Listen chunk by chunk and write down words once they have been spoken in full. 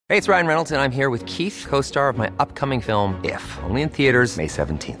Hey, it's Ryan Reynolds, and I'm here with Keith, co-star of my upcoming film, If, only in theaters May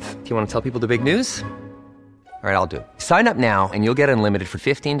 17th. Do you want to tell people the big news? All right, I'll do it. Sign up now and you'll get unlimited for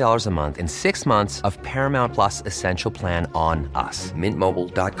 $15 a month and 6 months of Paramount Plus Essential Plan on us.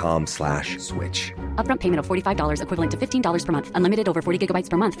 MintMobile.com/switch. Upfront payment of $45 equivalent to $15 per month. Unlimited over 40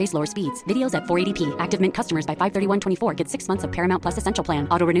 gigabytes per month. Face lower speeds. Videos at 480p. Active Mint customers by 531.24 get 6 months of Paramount Plus Essential Plan.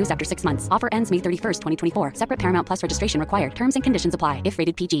 Auto renews after 6 months. Offer ends May 31st, 2024. Separate Paramount Plus registration required. Terms and conditions apply if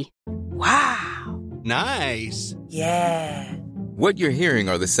rated PG. Wow. Nice. Yeah. What you're hearing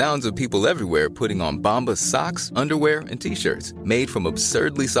are the sounds of people everywhere putting on Bombas socks, underwear, and T-shirts made from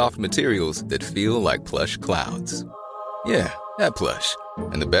absurdly soft materials that feel like plush clouds. Yeah, that plush.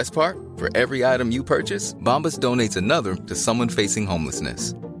 And the best part? For every item you purchase, Bombas donates another to someone facing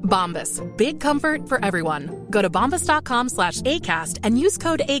homelessness. Bombas. Big comfort for everyone. Go to bombas.com/ACAST and use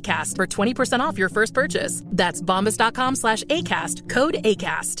code ACAST for 20% off your first purchase. That's bombas.com/ACAST. Code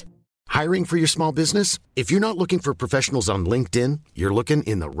ACAST. Hiring for your small business? If you're not looking for professionals on LinkedIn, you're looking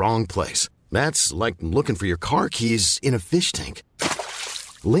in the wrong place. That's like looking for your car keys in a fish tank.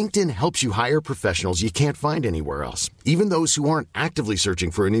 LinkedIn helps you hire professionals you can't find anywhere else, even those who aren't actively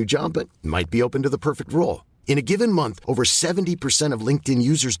searching for a new job but might be open to the perfect role. In a given month, over 70% of LinkedIn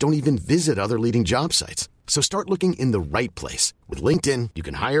users don't even visit other leading job sites. So start looking in the right place. With LinkedIn, you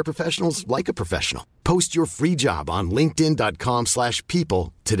can hire professionals like a professional. Post your free job on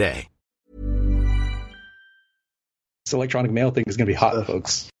linkedin.com/people today. This electronic mail thing is going to be hot,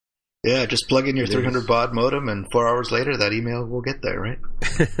 folks. Yeah, just plug in your 300 baud modem, and 4 hours later, that email will get there, right?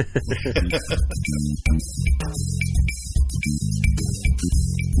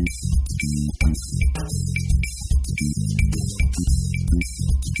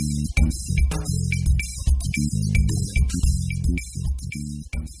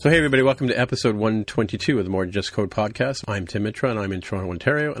 So hey everybody, welcome to episode 122 of the More Than Just Code podcast. I'm Tim Mitra and I'm in Toronto,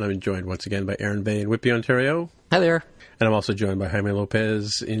 Ontario, and I'm joined once again by Aaron Bay in Whitby, Ontario. Hi there. And I'm also joined by Jaime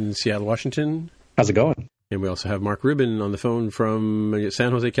Lopez in Seattle, Washington. How's it going? And we also have Mark Rubin on the phone from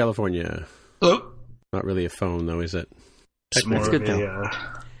San Jose, California. Hello. Not really a phone though, is it? It's more good of though.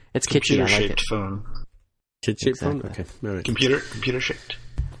 It's kitschy. I like it. Phone. Kid-shaped phone? Okay. All right. Computer shaped.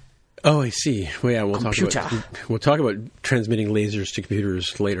 Oh, I see. Well, yeah, we'll talk about transmitting lasers to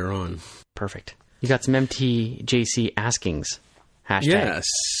computers later on. Perfect. You got some MTJC askings. Hashtag. Yeah,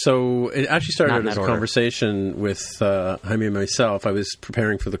 so it actually started as a conversation with Jaime and myself. I was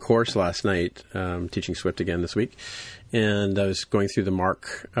preparing for the course last night, teaching Swift again this week, and I was going through the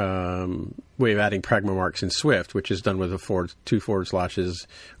mark way of adding pragma marks in Swift, which is done with two forward slashes,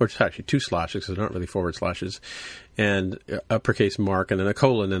 or it's actually two slashes, because they're not really forward slashes, and uppercase mark, and then a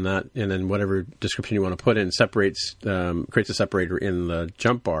colon in that, and then whatever description you want to put in creates a separator in the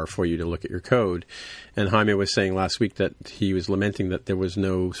jump bar for you to look at your code. And Jaime was saying last week that he was lamenting that there was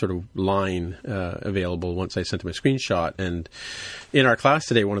no sort of line available once I sent him a screenshot. And in our class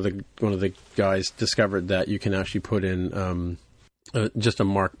today, one of the guys discovered that you can actually put in just a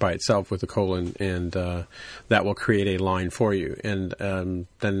mark by itself with a colon, and that will create a line for you. And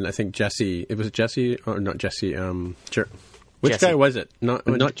then I think Jesse, which Jesse. Guy was it? Not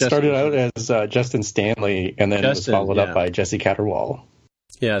Jesse. Started out as Justin Stanley, and then it was followed up by Jesse Catterwall.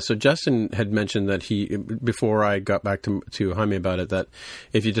 Yeah, so Justin had mentioned that before I got back to Jaime about it, that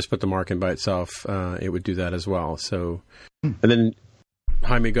if you just put the mark in by itself, it would do that as well. So, and then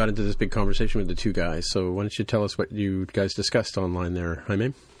Jaime got into this big conversation with the two guys. So why don't you tell us what you guys discussed online there,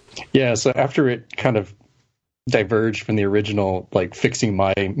 Jaime? Yeah, so after it kind of diverged from the original, like fixing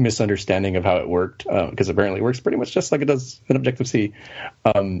my misunderstanding of how it worked, because apparently it works pretty much just like it does in Objective-C,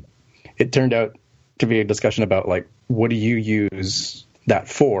 it turned out to be a discussion about, like, what do you use that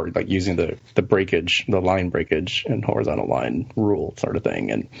for, like using the breakage, the line breakage and horizontal line rule sort of thing.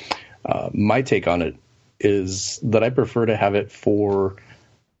 And my take on it is that I prefer to have it for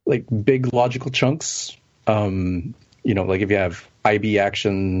like big logical chunks. Like if you have IB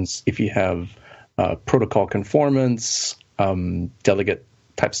actions, if you have protocol conformance, delegate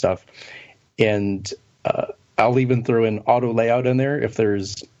type stuff. And I'll even throw in auto layout in there if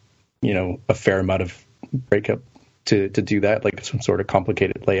there's, a fair amount of breakup to do that, like some sort of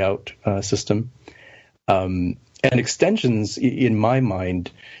complicated layout system. And extensions, in my mind,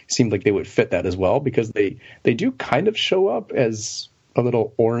 seem like they would fit that as well, because they do kind of show up as a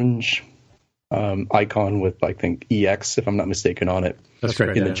little orange icon with, I think, EX, if I'm not mistaken, on it. That's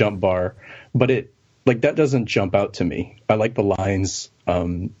right, in the jump bar. But that doesn't jump out to me. I like the lines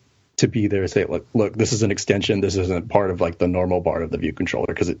to be there, say, look, this is an extension. This isn't part of like the normal bar of the view controller,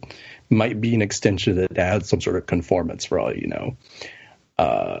 because it might be an extension that adds some sort of conformance for all you know.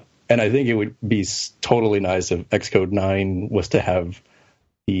 And I think it would be totally nice if Xcode 9 was to have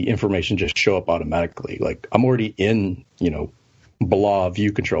the information just show up automatically. Like I'm already in, blah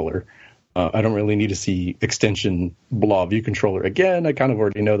view controller. I don't really need to see extension blah view controller again. I kind of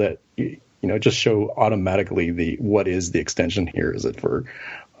already know that, just show automatically what is the extension here. Is it for,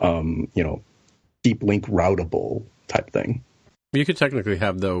 deep link routable type thing? You could technically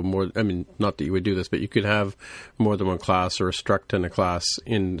have, though, more, I mean, not that you would do this, but you could have more than one class or a struct and a class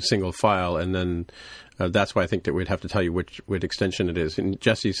in a single file, and then that's why I think that we'd have to tell you which extension it is. And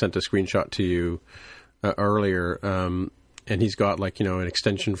Jesse sent a screenshot to you earlier, and he's got, an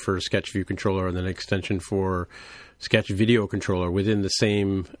extension for Sketch View Controller and then an extension for Sketch Video Controller within the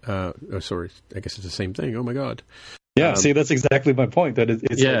same, I guess it's the same thing. Oh, my God. Yeah, see, that's exactly my point. That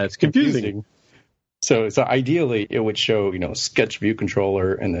it's confusing. So ideally, it would show, Sketch View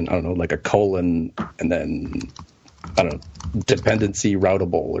Controller, and then, I don't know, like a colon, and then, I don't know, dependency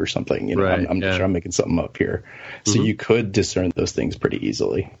routable or something. Right, I'm sure I'm making something up here. So you could discern those things pretty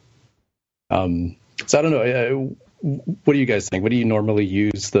easily. So I don't know. What do you guys think? What do you normally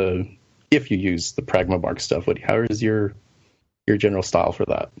use if you use the Pragmamark stuff? How is your general style for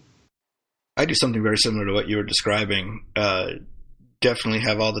that? I do something very similar to what you were describing. Definitely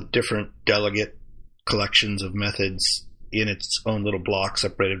have all the different delegate collections of methods in its own little block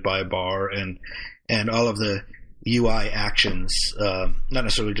separated by a bar, and all of the UI actions, not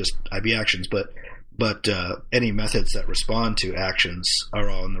necessarily just IB actions, but any methods that respond to actions are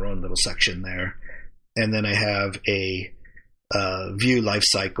all in their own little section there. And then I have a view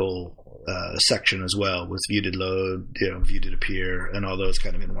lifecycle section as well, with view did load, view did appear, and all those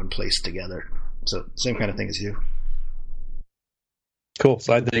kind of in one place together. So same kind of thing as you. Cool.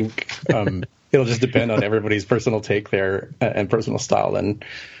 So I think it'll just depend on everybody's personal take there and personal style. And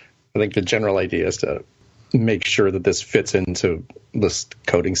I think the general idea is to make sure that this fits into this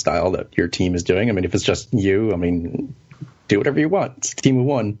coding style that your team is doing. I mean, if it's just you, do whatever you want. It's a team of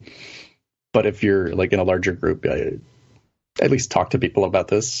one. But if you're in a larger group, at least talk to people about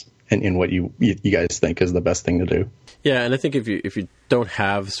this and what you guys think is the best thing to do. Yeah, and I think if you don't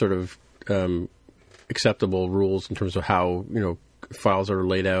have sort of acceptable rules in terms of how files are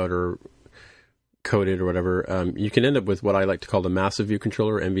laid out or coded or whatever, you can end up with what I like to call the massive view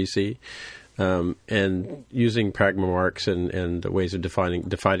controller, MVC. And using Pragmamarks and ways of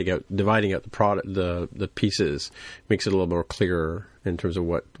dividing out the product, the pieces, makes it a little more clearer in terms of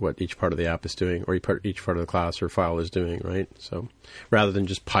what each part of the app is doing, or each part of the class or file is doing, right? So rather than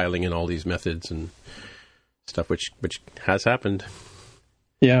just piling in all these methods and stuff, which has happened.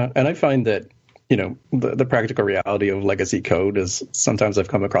 Yeah, and I find that the practical reality of legacy code is sometimes I've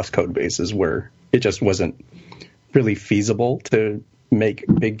come across code bases where it just wasn't really feasible to make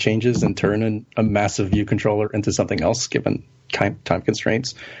big changes and turn a massive view controller into something else given time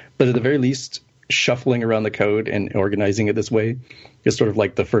constraints. But at the very least, shuffling around the code and organizing it this way is sort of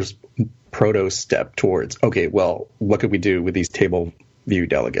like the first proto step towards, okay, well, what could we do with these table view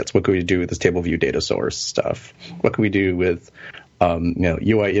delegates? What could we do with this table view data source stuff? What could we do with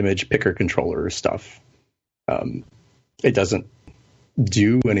UI image picker controller stuff? It doesn't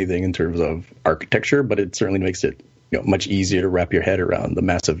do anything in terms of architecture, but it certainly makes it much easier to wrap your head around the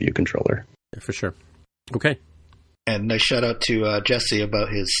massive view controller. Yeah, for sure. Okay. And nice shout out to Jesse about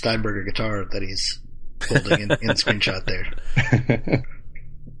his Steinberger guitar that he's holding in the screenshot there.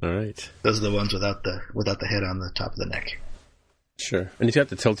 All right. Those are the ones without the head on the top of the neck. Sure. And he's got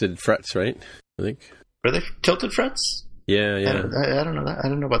the tilted frets, right? I think. Are they tilted frets? Yeah. I don't know that. I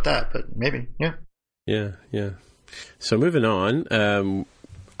don't know about that, but maybe. Yeah. Yeah. So moving on.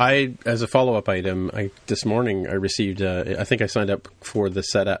 As a follow-up item, this morning I received, I think I signed up for the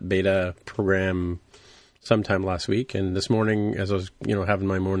SetApp beta program sometime last week. And this morning, as I was, having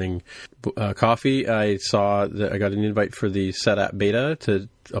my morning coffee, I saw that I got an invite for the SetApp beta to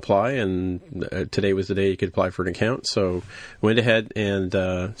apply. And today was the day you could apply for an account. So I went ahead and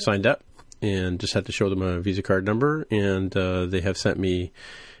signed up and just had to show them a Visa card number. And they have sent me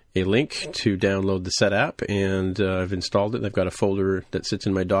a link to download the SetApp, and I've installed it. I've got a folder that sits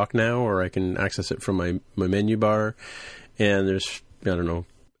in my dock now, or I can access it from my menu bar. And there's,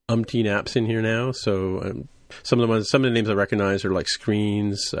 umpteen apps in here now. So some of the names I recognize are like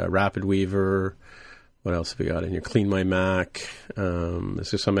Screens, Rapid Weaver. What else have we got in here? Clean My Mac.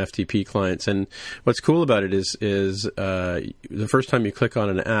 There's some FTP clients. And what's cool about it is the first time you click on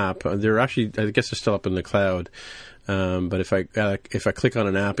an app, they're actually, I guess they're still up in the cloud. But if I click on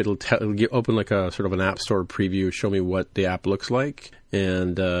an app, it'll open like a sort of an app store preview, show me what the app looks like,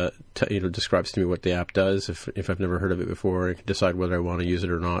 and describes to me what the app does. If I've never heard of it before, I can decide whether I want to use it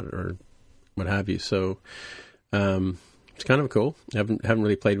or not, or what have you. So it's kind of cool. I haven't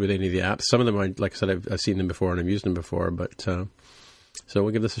really played with any of the apps. Some of them, like I said, I've seen them before and I've used them before, but So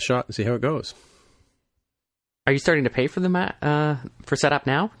we'll give this a shot and see how it goes. Are you starting to pay for the for Setapp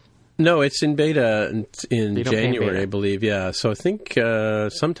now? No, it's in beta in January, I believe. Yeah, so I think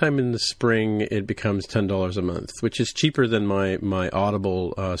sometime in the spring it becomes $10 a month, which is cheaper than my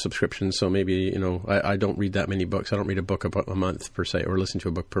Audible subscription. So maybe I don't read that many books. I don't read a book a month per se, or listen to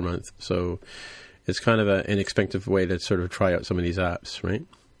a book per month. So it's kind of an inexpensive way to sort of try out some of these apps, right?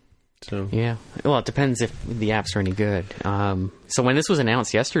 So yeah, well, it depends if the apps are any good. So when this was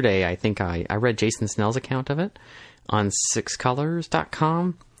announced yesterday, I think I read Jason Snell's account of it on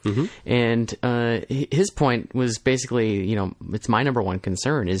sixcolors.com. Mm-hmm. And his point was basically, it's my number one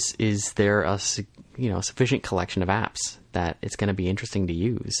concern is there a sufficient collection of apps that it's going to be interesting to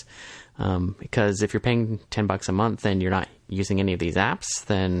use? Because if you're paying $10 a month and you're not using any of these apps,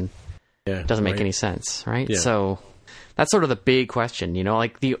 then it doesn't make any sense, right? Yeah. So that's sort of the big question,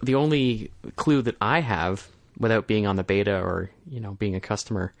 like the only clue that I have without being on the beta or, being a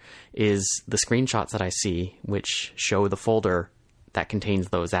customer is the screenshots that I see, which show the folder that contains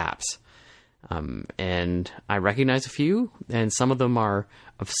those apps. And I recognize a few, and some of them are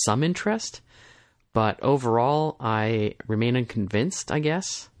of some interest, but overall I remain unconvinced, I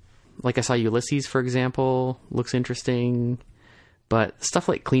guess. Like I saw Ulysses, for example, looks interesting, but stuff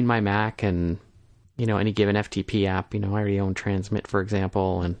like Clean My Mac and, any given FTP app, I already own Transmit, for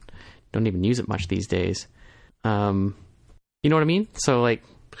example, and don't even use it much these days. You know what I mean? So like,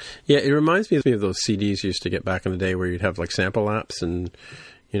 yeah, it reminds me of those CDs you used to get back in the day where you'd have like sample apps and,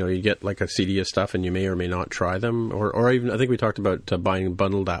 you get like a CD of stuff and you may or may not try them. Or even, I think we talked about buying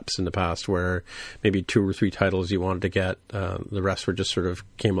bundled apps in the past where maybe 2 or 3 titles you wanted to get, the rest were just sort of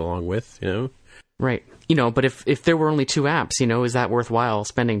came along with, Right. But if there were only 2 apps, is that worthwhile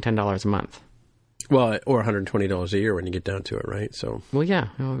spending $10 a month? Well, or $120 a year when you get down to it, right? So, well, yeah,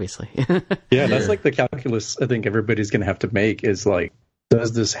 obviously. Yeah, that's like the calculus I think everybody's going to have to make is like,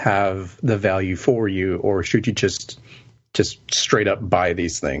 does this have the value for you, or should you just straight up buy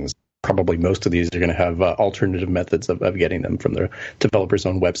these things? Probably most of these are going to have alternative methods of getting them from the developer's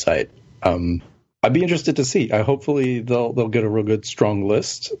own website. I'd be interested to see. Hopefully they'll get a real good, strong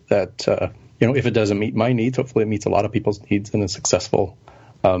list that, if it doesn't meet my needs, hopefully it meets a lot of people's needs and is successful.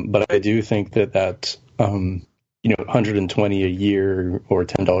 But I do think that $120 a year or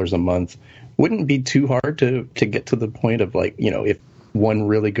 $10 a month wouldn't be too hard to get to the point of like, if one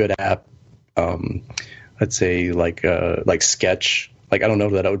really good app, let's say like Sketch, like I don't know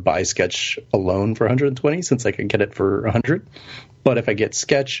that I would buy Sketch alone for 120 since I could get it for 100. But if I get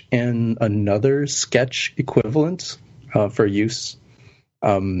Sketch and another Sketch equivalent for use,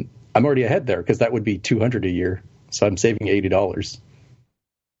 I'm already ahead there because that would be $200 a year. So I'm saving $80.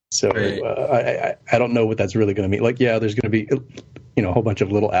 So right. I don't know what that's really going to mean. Like, yeah, there's going to be, a whole bunch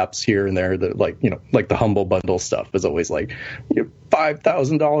of little apps here and there that like the Humble Bundle stuff is always like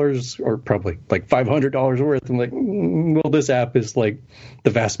 $5,000 or probably like $500 worth. I'm like, well, this app is like the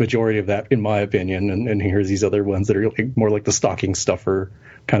vast majority of that, in my opinion. And here's these other ones that are like more like the stocking stuffer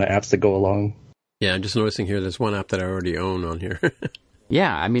kind of apps that go along. Yeah, I'm just noticing here there's one app that I already own on here.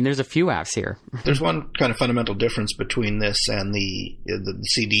 Yeah, I mean, there's a few apps here. There's one kind of fundamental difference between this and the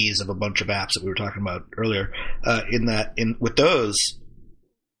CDs of a bunch of apps that we were talking about earlier. With those,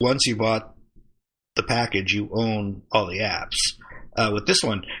 once you bought the package, you own all the apps. With this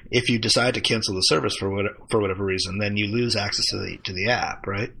one, if you decide to cancel the service for whatever reason, then you lose access to the app,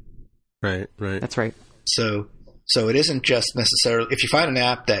 right? Right. That's right. So it isn't just necessarily if you find an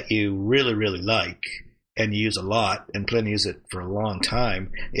app that you really, really like and you use a lot and plan to use it for a long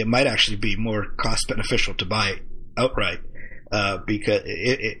time, it might actually be more cost beneficial to buy it outright. Because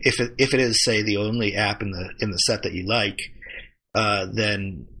if it is, say, the only app in the set that you like,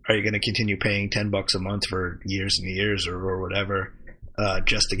 then are you going to continue paying $10 a month for years and years or whatever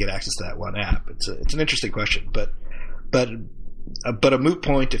just to get access to that one app? It's an interesting question, but a moot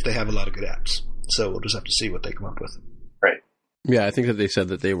point if they have a lot of good apps. So we'll just have to see what they come up with. Right. Yeah, I think that they said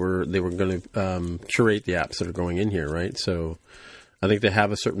that they were going to curate the apps that are going in here, right? So I think they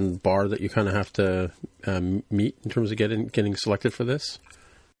have a certain bar that you kind of have to meet in terms of getting selected for this.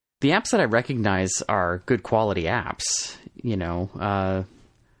 The apps that I recognize are good quality apps.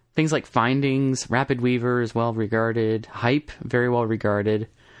 Things like Findings, Rapid Weaver is well regarded. Hype, very well regarded.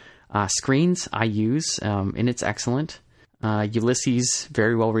 Screens, I use, and it's excellent. Ulysses,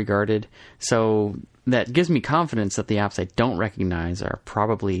 very well regarded. So that gives me confidence that the apps I don't recognize are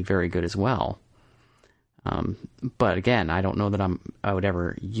probably very good as well. But again, I don't know that I would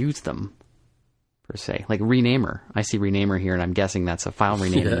ever use them per se. Like Renamer, I see Renamer here, and I'm guessing that's a file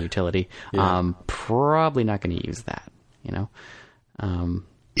renaming utility. Yeah. Probably not going to use that.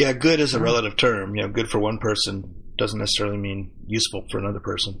 Yeah, good is a relative term. Good for one person doesn't necessarily mean useful for another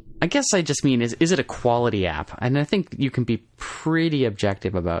person. I guess I just mean, is it a quality app? And I think you can be pretty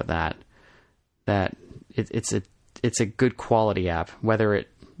objective about that. That it's a good quality app. Whether it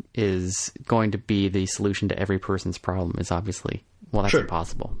is going to be the solution to every person's problem is obviously, well, that's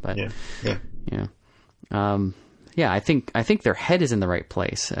impossible. But I think their head is in the right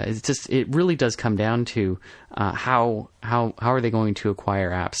place. It's just, it really does come down to how are they going to acquire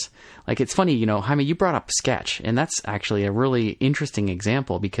apps? Like, it's funny, Jaime, you brought up Sketch, and that's actually a really interesting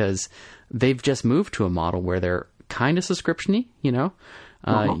example because they've just moved to a model where they're kind of subscription-y,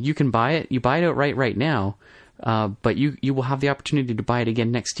 You can buy it. You buy it outright right now, but you will have the opportunity to buy it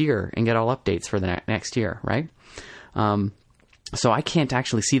again next year and get all updates for the next year, right? So I can't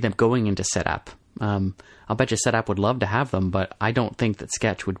actually see them going into Setapp. I'll bet you Setapp would love to have them, but I don't think that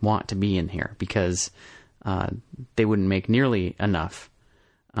Sketch would want to be in here because they wouldn't make nearly enough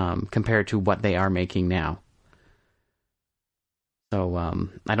compared to what they are making now. So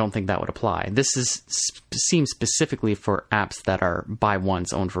I don't think that would apply. This seems specifically for apps that are buy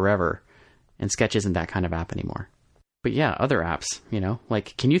once, own forever, and Sketch isn't that kind of app anymore. But yeah, other apps,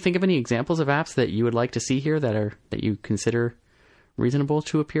 like, can you think of any examples of apps that you would like to see here that you consider reasonable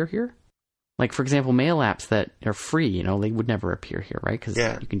to appear here? Like, for example, mail apps that are free, they would never appear here, right? Because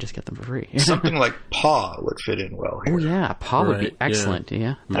you can just get them for free. Something like Paw would fit in well here. Oh, yeah. Paw would be excellent.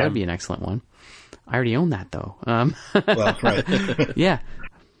 Yeah, that would be an excellent one. I already own that, though. Well, right. Yeah.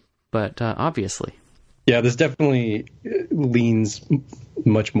 But obviously. Yeah, this definitely leans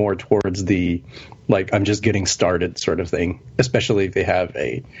much more towards the, like, I'm just getting started sort of thing, especially if they have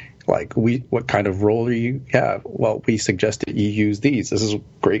what kind of role do you have? Well, we suggest that you use these. This is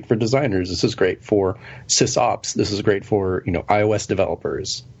great for designers. This is great for sysops. This is great for, iOS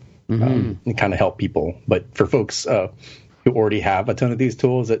developers. And kind of help people. But for folks who already have a ton of these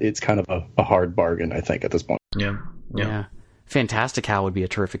tools, it's kind of a hard bargain, I think, at this point. Yeah. Fantastical would be a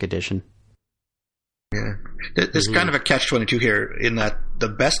terrific addition. Yeah. There's kind of a catch-22 here in that the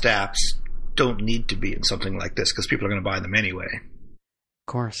best apps don't need to be in something like this because people are going to buy them anyway.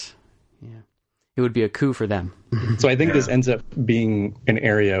 Of course. Yeah. It would be a coup for them. So I think this ends up being an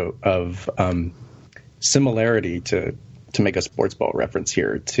area of similarity to make a sports ball reference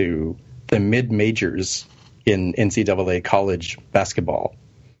here to the mid-majors in NCAA college basketball.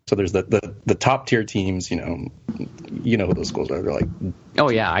 So there's the top tier teams, who those schools are. They're like, oh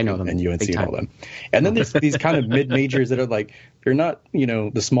yeah, I know them, and UNC and all them. And then there's these kind of mid majors that are like, they're not,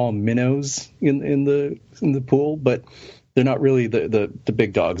 the small minnows in the pool, but they're not really the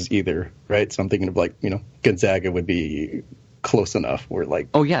big dogs either, right? So I'm thinking of Gonzaga would be close enough. Where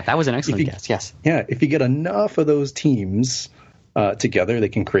oh yeah, that was an excellent guess. Yes. Yeah, if you get enough of those teams together, they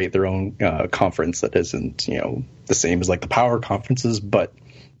can create their own conference that isn't the same as like the power conferences, but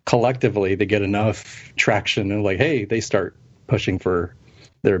collectively they get enough traction and hey, they start pushing for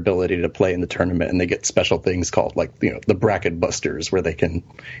their ability to play in the tournament, and they get special things called the bracket busters, where they can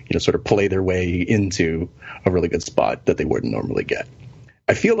sort of play their way into a really good spot that they wouldn't normally get.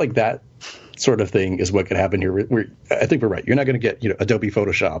 I feel like that sort of thing is what could happen here. I think we're right. You're not going to get Adobe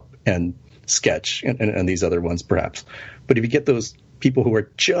Photoshop and Sketch and these other ones perhaps, but if you get those people who are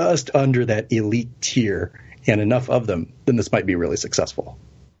just under that elite tier and enough of them, then this might be really successful.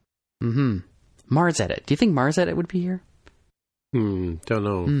 Mars Edit. Do you think Mars Edit would be here? Don't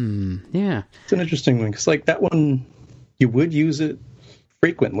know. Yeah. It's an interesting one because that one, you would use it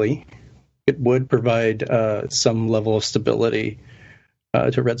frequently. It would provide some level of stability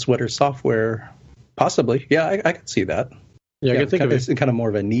to Red Sweater software. Possibly. Yeah, I could see that. Yeah, I can think of it. It's kind of more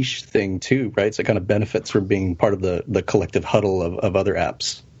of a niche thing too, right? So it kind of benefits from being part of the collective huddle of other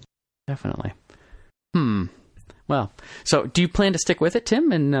apps. Definitely. Well, so do you plan to stick with it,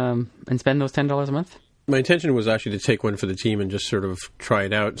 Tim, and spend those $10 a month? My intention was actually to take one for the team and just sort of try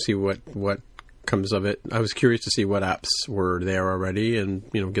it out and see what comes of it. I was curious to see what apps were there already and,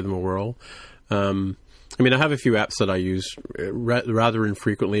 give them a whirl. I have a few apps that I use rather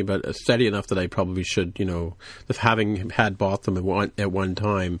infrequently, but steady enough that I probably should, having had bought them at one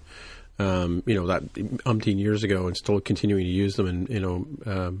time, that umpteen years ago, and still continuing to use them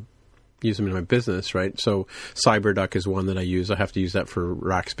and, use them in my business, right? So CyberDuck is one that I use. I have to use that for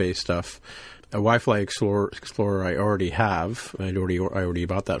Rackspace stuff. A Wi-Fi Explorer I already have. I already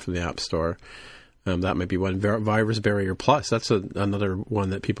bought that from the App Store. That might be one. Virus Barrier Plus. That's another one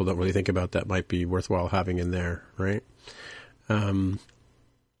that people don't really think about that might be worthwhile having in there, right?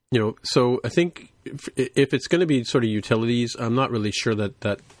 So I think if it's going to be sort of utilities, I'm not really sure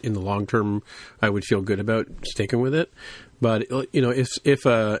that in the long term I would feel good about sticking with it. But if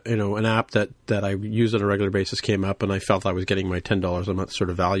an app that I use on a regular basis came up and I felt I was getting my $10 a month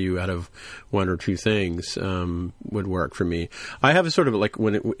sort of value out of one or two things, would work for me. I have a sort of like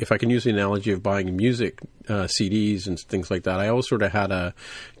if I can use the analogy of buying music CDs and things like that. I always sort of had a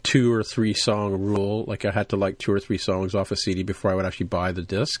 2 or 3 song rule. Like I had to like 2 or 3 songs off a CD before I would actually buy the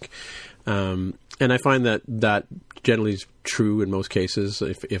disc. And I find that generally is true in most cases.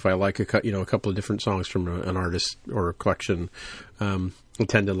 If I like a couple of different songs from an artist or a collection, I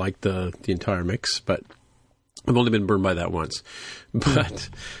tend to like the entire mix. But I've only been burned by that once. But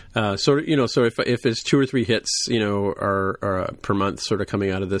so if it's 2 or 3 hits, are per month, sort of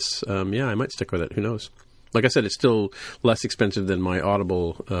coming out of this, I might stick with it. Who knows? Like I said, it's still less expensive than my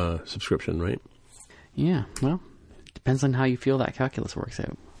Audible subscription, right? Yeah. Well, depends on how you feel that calculus works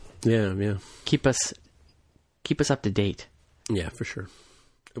out. Yeah. Keep us up to date. Yeah, for sure.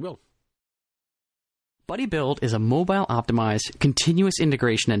 I will. BuddyBuild is a mobile-optimized, continuous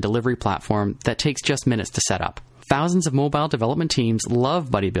integration and delivery platform that takes just minutes to set up. Thousands of mobile development teams love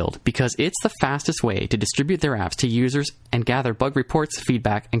BuddyBuild because it's the fastest way to distribute their apps to users and gather bug reports,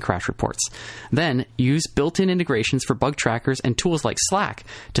 feedback, and crash reports. Then, use built-in integrations for bug trackers and tools like Slack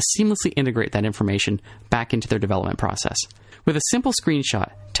to seamlessly integrate that information back into their development process. With a simple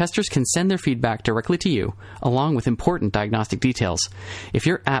screenshot, testers can send their feedback directly to you, along with important diagnostic details. If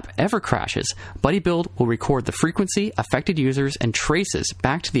your app ever crashes, BuddyBuild will record the frequency, affected users, and traces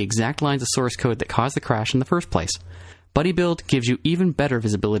back to the exact lines of source code that caused the crash in the first place. BuddyBuild gives you even better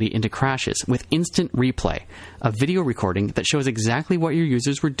visibility into crashes with Instant Replay, a video recording that shows exactly what your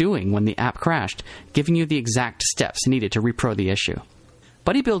users were doing when the app crashed, giving you the exact steps needed to repro the issue.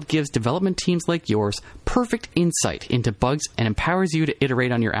 BuddyBuild gives development teams like yours perfect insight into bugs and empowers you to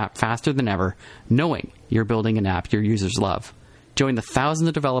iterate on your app faster than ever, knowing you're building an app your users love. Join the thousands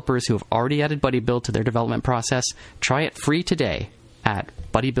of developers who have already added BuddyBuild to their development process. Try it free today at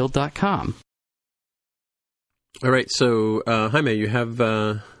buddybuild.com. All right, so Jaime, you have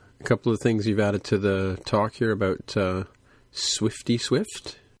a couple of things you've added to the talk here about Swifty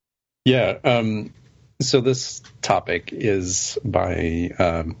Swift. Yeah, so this topic is by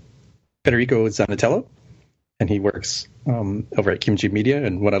Federico Zanatello, and he works over at Kimchi Media.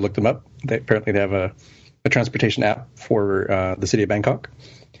 And when I looked them up, they have a transportation app for the city of Bangkok.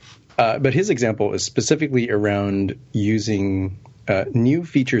 But his example is specifically around using new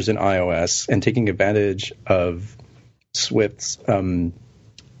features in iOS and taking advantage of Swift's, what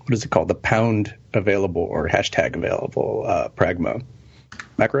is it called? The pound available or hashtag available pragma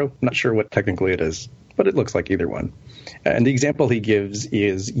macro. I'm not sure what technically it is, but it looks like either one. And the example he gives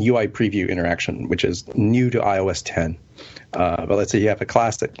is UI preview interaction, which is new to iOS 10. But let's say you have a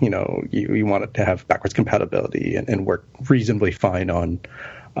class that, you want it to have backwards compatibility and work reasonably fine on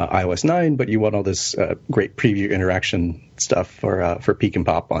iOS 9, but you want all this great preview interaction stuff for peek and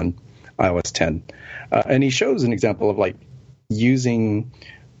pop on iOS 10. And he shows an example of like using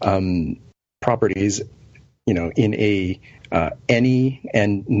properties, in a any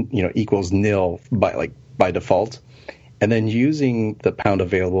and equals nil by default, and then using the pound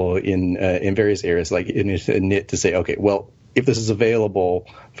available in various areas like in init to say, okay, well, if this is available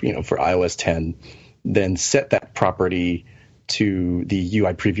for iOS 10, then set that property to the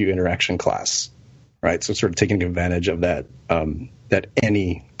UI preview interaction class, right? So sort of taking advantage of that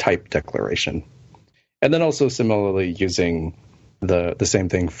any type declaration, and then also similarly using the same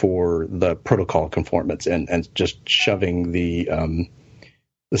thing for the protocol conformance and just shoving the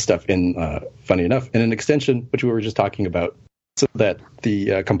stuff in, funny enough, in an extension, which we were just talking about, so that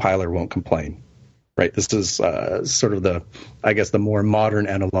the compiler won't complain, right? This is sort of the more modern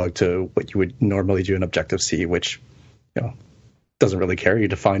analog to what you would normally do in Objective-C, which doesn't really care. You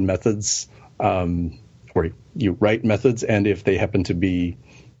define methods, or you write methods, and if they happen to be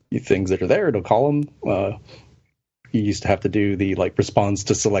things that are there, it'll call them. You used to have to do the response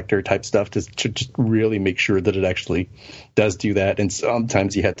to selector type stuff to just really make sure that it actually does do that. And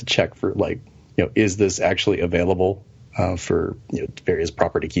sometimes you had to check for is this actually available for various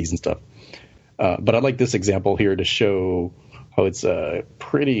property keys and stuff. But I like this example here to show how it's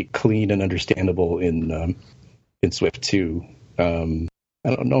pretty clean and understandable in Swift 2. I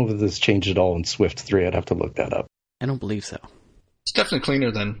don't know if this changed at all in Swift 3. I'd have to look that up. I don't believe so. It's definitely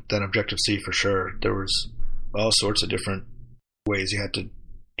cleaner than Objective-C for sure. There was all sorts of different ways you had to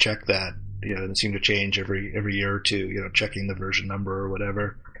check that. It seemed to change every year or two. Checking the version number or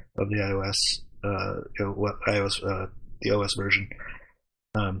whatever of the iOS, the OS version.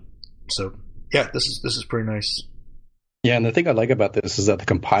 So yeah, this is pretty nice. Yeah, and the thing I like about this is that the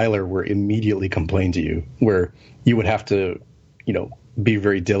compiler will immediately complain to you, where you would have to, be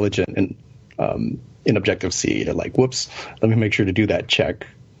very diligent and in Objective-C. They're like, whoops, let me make sure to do that check.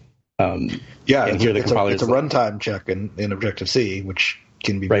 It's a runtime check in Objective-C, which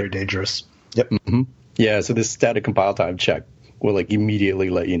can be very dangerous. Yep. Mm-hmm. Yeah, so this static compile time check will like immediately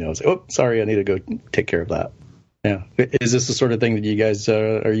let you know. Say, oh, sorry, I need to go take care of that. Yeah. Is this the sort of thing that you guys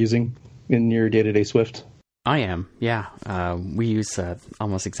are using in your day-to-day Swift? I am, yeah. We use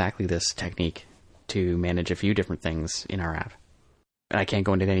almost exactly this technique to manage a few different things in our app. And I can't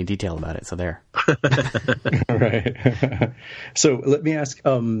go into any detail about it, so there. Right. So let me ask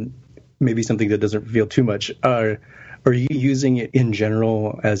maybe something that doesn't reveal too much. Are you using it in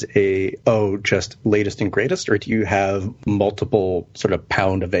general as just latest and greatest, or do you have multiple sort of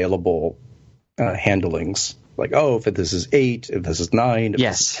pound available handlings? Like, if this is 8, if this is 9, if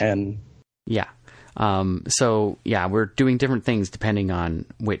this is 10. Yeah. We're doing different things depending on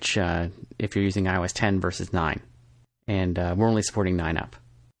which, if you're using iOS 10 versus 9. And we're only supporting 9 up.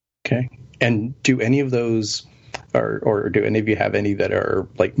 Okay. And do any of those, or do any of you have any that are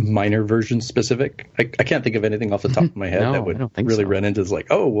like minor version specific? I can't think of anything off the top of my head that would really run into this, like,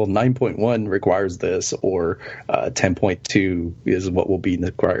 9.1 requires this, or 10.2 is what will be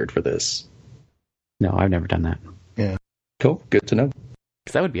required for this. No, I've never done that. Yeah. Cool. Good to know.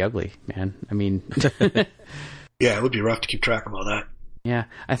 Because that would be ugly, man. I mean... Yeah, it would be rough to keep track of all that. Yeah,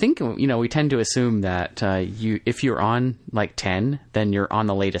 I think, we tend to assume that if you're on, 10, then you're on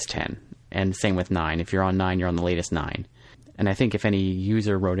the latest 10. And same with 9. If you're on 9, you're on the latest 9. And I think if any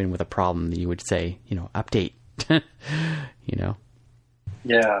user wrote in with a problem, you would say, update.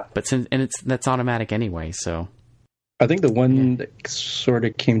 Yeah. But that's automatic anyway, so... I think the one that sort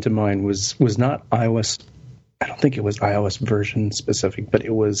of came to mind was not iOS. I don't think it was iOS version specific, but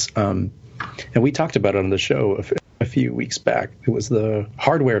it was, and we talked about it on the show a few weeks back. It was the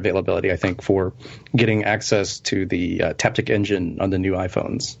hardware availability, I think, for getting access to the Taptic Engine on the new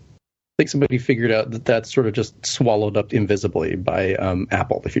iPhones. I think somebody figured out that that's sort of just swallowed up invisibly by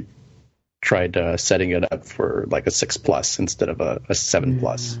Apple if you tried setting it up for like a 6 Plus instead of a 7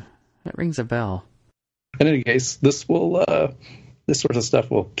 Plus. That rings a bell. In any case, this sort of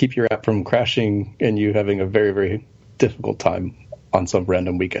stuff will keep your app from crashing and you having a very, very difficult time on some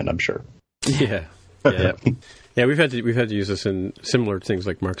random weekend, I'm sure. Yeah. We've had to use this in similar things,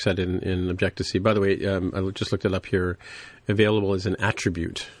 like Mark said, in Objective-C. By the way, I just looked it up here. Available as an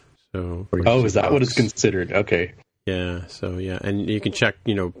attribute. So. Is that what it's considered? Okay. Yeah. So and you can check,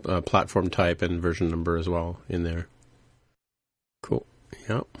 platform type and version number as well in there. Cool.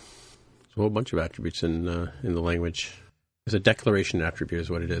 Yeah. There's a whole bunch of attributes in the language. There's a declaration attribute is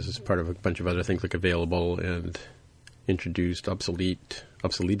what it is. It's part of a bunch of other things like available and introduced,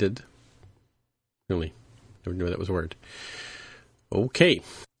 obsoleted. Really, never knew that was a word. Okay.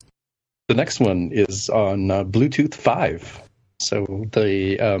 The next one is on Bluetooth 5. So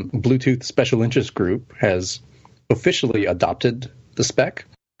the Bluetooth Special Interest Group has officially adopted the spec,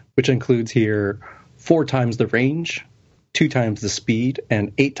 which includes here 4 times the range, 2 times the speed,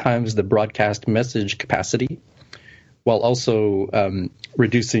 and 8 times the broadcast message capacity, while also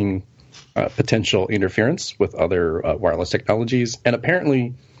reducing potential interference with other wireless technologies, and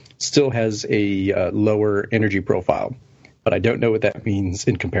apparently still has a lower energy profile. But I don't know what that means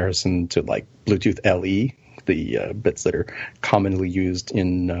in comparison to like Bluetooth LE, the bits that are commonly used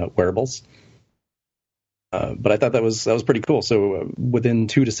in wearables. But I thought that was pretty cool. So within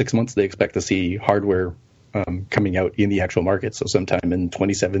 2 to 6 months, they expect to see hardware coming out in the actual market. So sometime in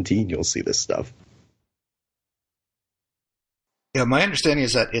 2017, you'll see this stuff. Yeah, my understanding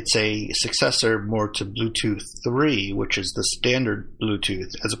is that it's a successor more to Bluetooth 3, which is the standard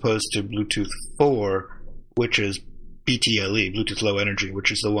Bluetooth, as opposed to Bluetooth 4, which is BTLE, Bluetooth Low Energy,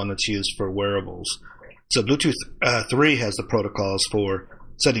 which is the one that's used for wearables. So Bluetooth 3 has the protocols for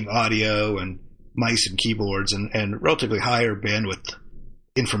sending audio and mice and keyboards and relatively higher bandwidth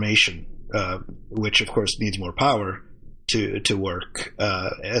information, which of course needs more power to work,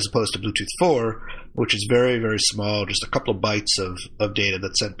 as opposed to Bluetooth 4, which is very, very small, just a couple of bytes of data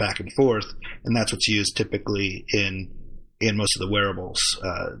that's sent back and forth, and that's what's used typically in most of the wearables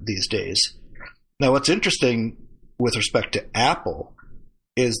these days. Now, what's interesting with respect to Apple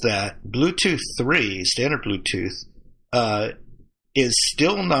is that Bluetooth 3, standard Bluetooth, is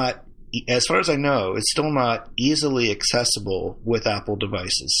still not, as far as I know, it's still not easily accessible with Apple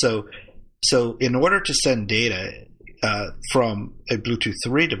devices. So in order to send data from a Bluetooth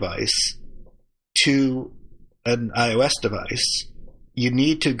 3 device to an iOS device, you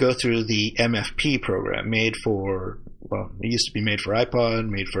need to go through the MFP program made for, well, it used to be made for iPod,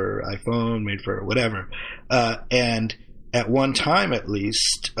 made for iPhone, made for whatever. And at one time, at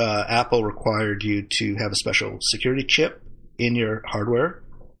least, Apple required you to have a special security chip in your hardware.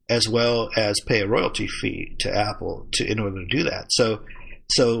 as well as pay a royalty fee to Apple in order to do that. So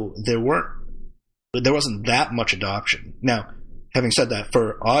there wasn't that much adoption. Now, having said that,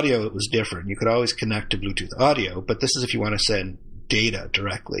 for audio it was different. You could always connect to Bluetooth audio, but this is if you want to send data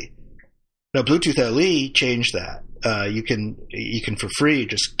directly. Now, Bluetooth LE changed that. You can for free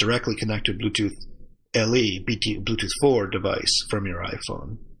just directly connect to Bluetooth LE, Bluetooth 4 device from your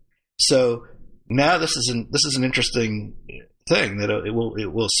iPhone. So now this is an interesting thing that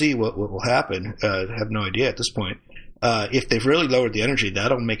we'll see what will happen. I have no idea at this point. If they've really lowered the energy,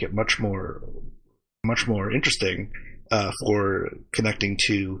 that'll make it much more interesting for connecting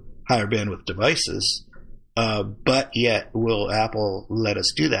to higher bandwidth devices. But yet, will Apple let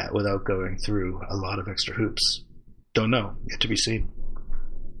us do that without going through a lot of extra hoops? Don't know. Yet to be seen.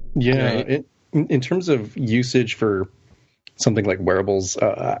 Yeah, in terms of usage for something like wearables,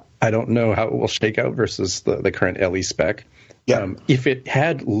 I don't know how it will shake out versus the current LE spec. Yeah. If it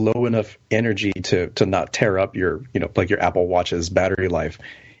had low enough energy to not tear up your Apple Watch's battery life,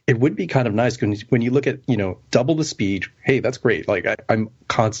 it would be kind of nice when you look at, double the speed. Hey, that's great. Like I'm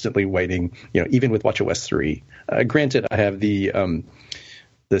constantly waiting, even with WatchOS 3. Granted, I have the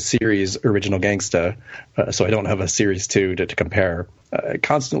series original Gangsta, so I don't have a series 2 to compare.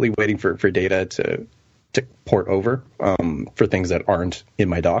 Constantly waiting for data to port over for things that aren't in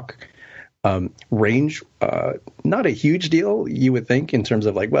my dock. Range, not a huge deal, you would think, in terms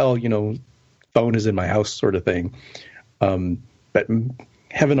of phone is in my house sort of thing. But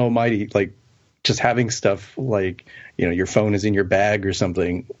heaven almighty, just having stuff your phone is in your bag or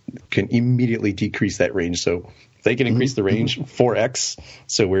something can immediately decrease that range. So if they can increase the range 4x,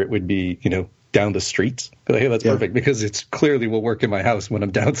 so where it would be, down the street, hey, that's perfect, because it's clearly will work in my house when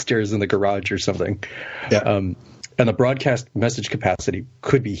I'm downstairs in the garage or something. Yeah. And the broadcast message capacity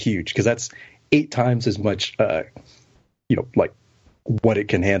could be huge, because that's 8 times as much, what it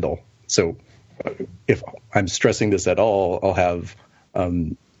can handle. So if I'm stressing this at all, I'll have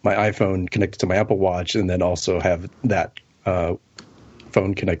my iPhone connected to my Apple Watch, and then also have that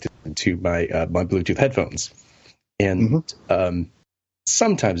phone connected to my Bluetooth headphones. And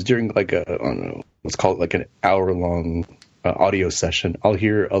sometimes during let's call it an hour-long audio session, I'll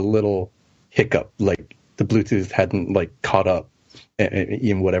hear a little hiccup, like the Bluetooth hadn't caught up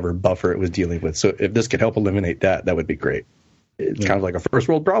in whatever buffer it was dealing with. So if this could help eliminate that, that would be great. It's kind of like a first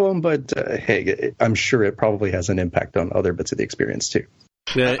world problem, but hey, I'm sure it probably has an impact on other bits of the experience too.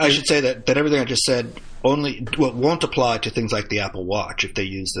 Yeah, I should say that everything I just said won't apply to things like the Apple Watch if they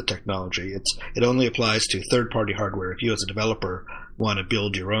use the technology. It only applies to third-party hardware. If you as a developer want to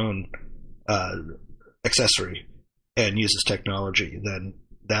build your own accessory and use this technology, then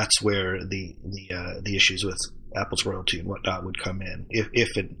that's where the issues with Apple's royalty and whatnot would come in,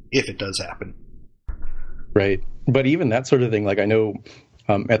 if it does happen. Right, but even that sort of thing, I know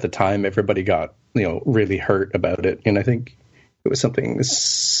at the time everybody got really hurt about it, and I think it was something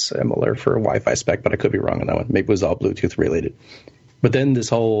similar for a Wi-Fi spec, but I could be wrong on that one. Maybe it was all Bluetooth related. But then this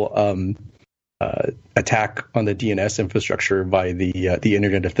whole attack on the DNS infrastructure by the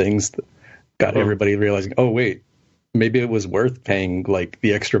Internet of Things got everybody realizing, oh wait, maybe it was worth paying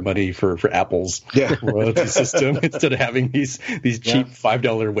the extra money for Apple's royalty system instead of having these cheap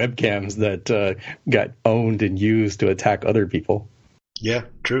 $5 webcams that got owned and used to attack other people. Yeah,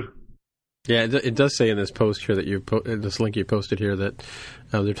 true. Yeah, it does say in this post here that this link you posted here that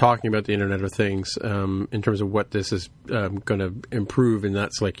they're talking about the Internet of Things in terms of what this is going to improve, and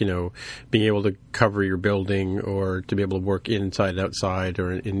that's being able to cover your building or to be able to work inside, outside,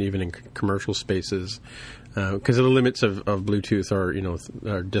 or even in commercial spaces. Because of the limits of Bluetooth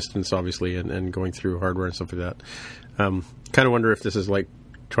are distance, obviously, and going through hardware and stuff like that. Kind of wonder if this is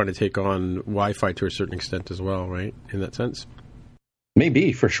trying to take on Wi-Fi to a certain extent as well, right? In that sense.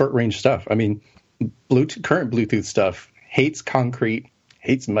 Maybe for short range stuff. I mean, current Bluetooth stuff hates concrete,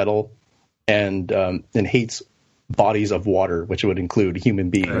 hates metal, and hates bodies of water, which would include human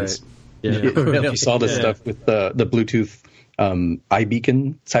beings. Right. Yeah. You saw this stuff with the Bluetooth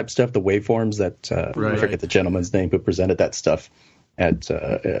iBeacon type stuff, the waveforms that I forget the gentleman's name who presented that stuff at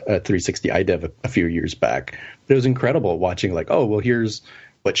 360 iDev a few years back. But it was incredible watching here's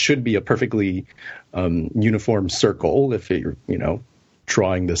what should be a perfectly uniform circle if you're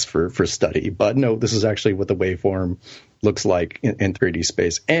drawing this for study, but no, this is actually what the waveform looks like in 3D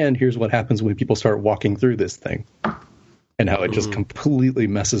space. And here's what happens when people start walking through this thing, and how it just completely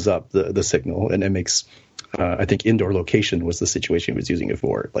messes up the signal, and it makes I think indoor location was the situation he was using it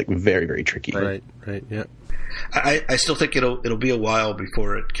for, very, very tricky. Right, yeah. I still think it'll be a while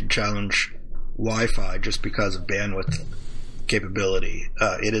before it can challenge Wi-Fi just because of bandwidth capability.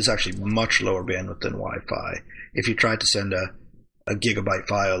 It is actually much lower bandwidth than Wi-Fi. If you tried to send a a gigabyte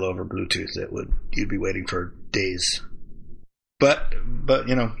file over Bluetooth, you'd be waiting for days. But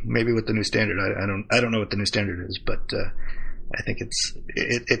maybe with the new standard, I don't know what the new standard is, but I think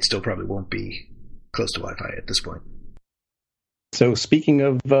it still probably won't be close to Wi-Fi at this point. So speaking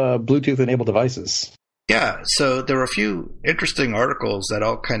of Bluetooth-enabled devices. Yeah, so there were a few interesting articles that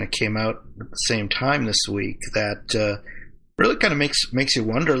all kind of came out at the same time this week that really kind of makes you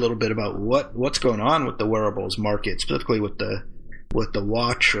wonder a little bit about what's going on with the wearables market, specifically with the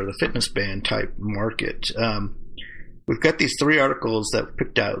watch or the fitness band type market. We've got these 3 articles that we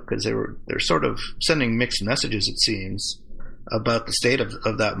picked out because they're sort of sending mixed messages, it seems, about the state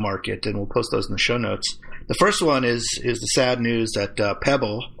of that market, and we'll post those in the show notes. The first one is the sad news that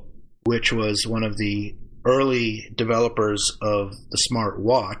Pebble, which was one of the early developers of the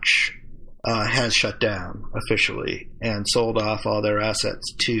smartwatch, has shut down officially and sold off all their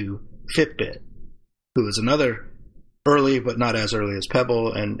assets to Fitbit, who is another early but not as early as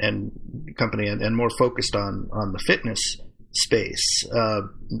Pebble and company and more focused on the fitness space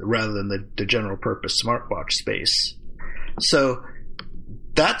rather than the general purpose smartwatch space. So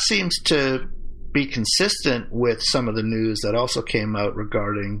that seems to be consistent with some of the news that also came out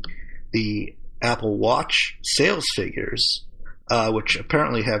regarding the Apple Watch sales figures, which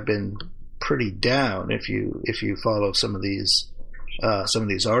apparently have been pretty down if you follow some of these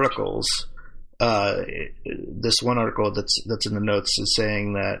articles. This one article that's in the notes is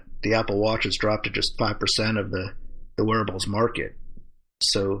saying that the Apple Watch has dropped to just 5% of the wearables market.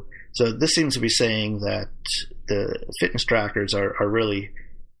 So this seems to be saying that the fitness trackers are really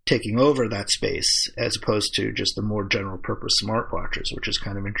taking over that space as opposed to just the more general purpose smartwatches, which is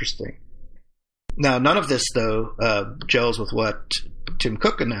kind of interesting. Now, none of this, though, gels with what Tim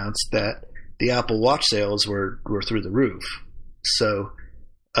Cook announced, that the Apple Watch sales were through the roof. So,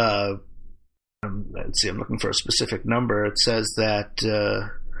 let's see, I'm looking for a specific number. It says that,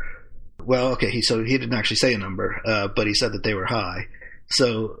 he didn't actually say a number, but he said that they were high.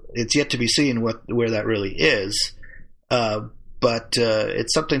 So it's yet to be seen where that really is. But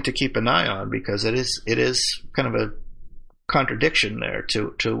it's something to keep an eye on because it is kind of a contradiction there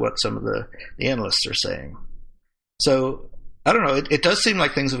to what some of the analysts are saying. So I don't know. It does seem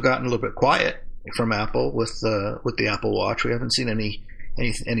like things have gotten a little bit quiet from Apple with the Apple Watch. We haven't seen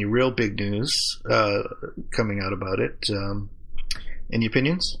any real big news coming out about it. Any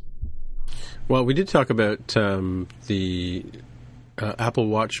opinions? Well, we did talk about the Apple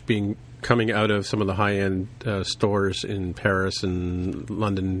Watch coming out of some of the high-end stores in Paris and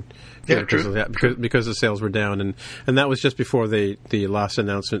London, because the sales were down, and that was just before the last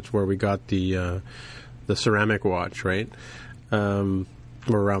announcement where we got the ceramic watch, right? Or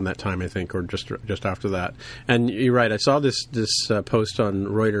around that time, I think, or just after that. And you're right. I saw this post on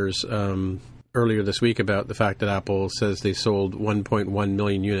Reuters earlier this week about the fact that Apple says they sold 1.1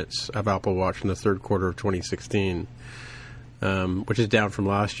 million units of Apple Watch in the third quarter of 2016. Which is down from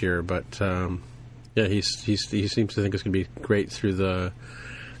last year, but he seems to think it's going to be great through the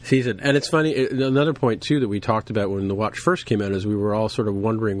season. And it's funny, another point too that we talked about when the watch first came out is we were all sort of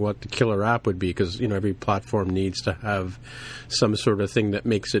wondering what the killer app would be, because every platform needs to have some sort of thing that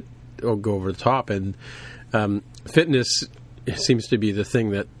makes it go over the top. And fitness seems to be the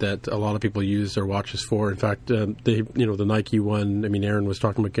thing that a lot of people use their watches for. In fact, the Nike one. I mean, Aaron was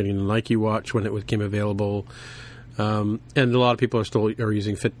talking about getting the Nike watch when it became available. And a lot of people are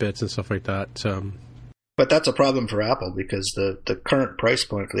using Fitbits and stuff like that. But that's a problem for Apple because the current price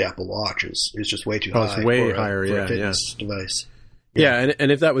point for the Apple Watch is just way too high. It's way higher, for a fitness device. Yeah,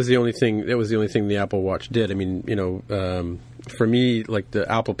 and if that was the only thing, the Apple Watch did. I mean, for me, like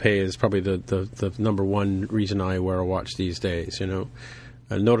the Apple Pay is probably the number one reason I wear a watch these days.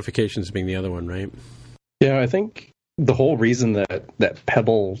 Notifications being the other one, right? Yeah, I think the whole reason that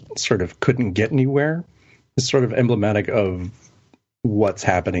Pebble sort of couldn't get anywhere is sort of emblematic of what's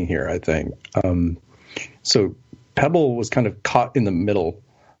happening here, I think. So Pebble was kind of caught in the middle.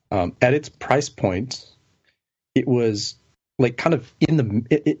 At its price point, it was like kind of in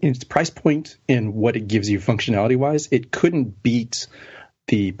its price point in what it gives you functionality-wise. It couldn't beat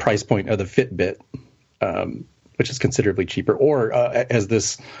the price point of the Fitbit, which is considerably cheaper. Or as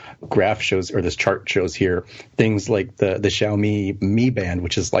this graph shows, or this chart shows here, things like the Xiaomi Mi Band,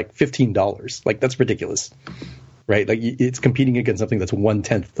 which is like $15. Like, that's ridiculous, right? Like, it's competing against something that's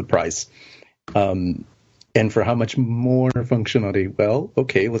 1/10 the price. And for how much more functionality? Well,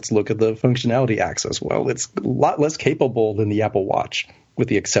 okay, let's look at the functionality axis. Well, it's a lot less capable than the Apple Watch, with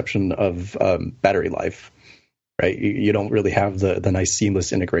the exception of battery life, right? You don't really have the nice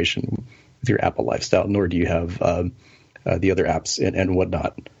seamless integration with your Apple lifestyle, nor do you have the other apps and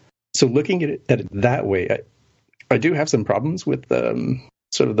whatnot. So looking at it that way, I do have some problems with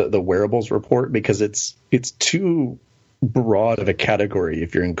sort of the wearables report, because it's too broad of a category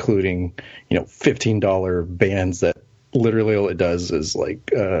if you're including, $15 bands that literally all it does is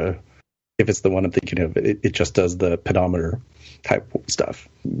like, if it's the one I'm thinking of, it just does the pedometer type stuff.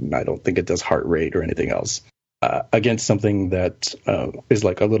 I don't think it does heart rate or anything else. Against something that is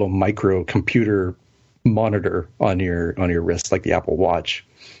like a little micro computer monitor on your wrist, like the Apple Watch,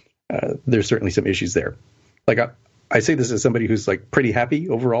 there's certainly some issues there. Like I say this as somebody who's like pretty happy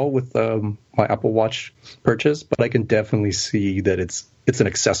overall with my Apple Watch purchase, but I can definitely see that it's an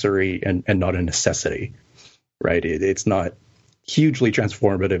accessory and not a necessity, right? It's not hugely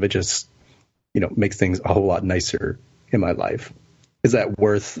transformative. It just makes things a whole lot nicer in my life. Is that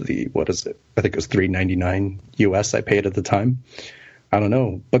worth what is it? I think it was $3.99 US I paid at the time. I don't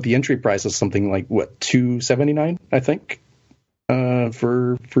know, but the entry price is something like $279, I think,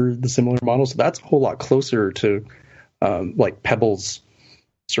 for the similar model. So that's a whole lot closer to like Pebble's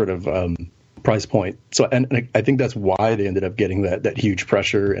sort of price point. So, and I think that's why they ended up getting that huge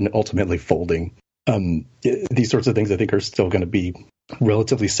pressure and ultimately folding. These sorts of things I think are still going to be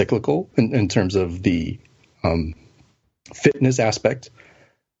relatively cyclical in terms of the fitness aspect.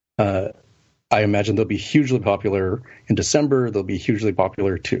 I imagine they'll be hugely popular in December. They'll be hugely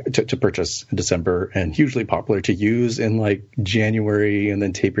popular to purchase in December, and hugely popular to use in like January, and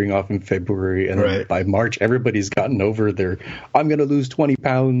then tapering off in February. And then by March, everybody's gotten over their I'm going to lose 20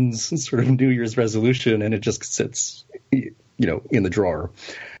 pounds sort of New Year's resolution, and it just sits, in the drawer.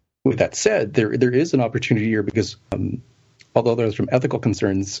 With that said, there is an opportunity here because although there's some ethical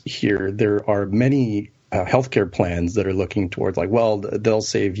concerns here, there are many healthcare plans that are looking towards like, well, they'll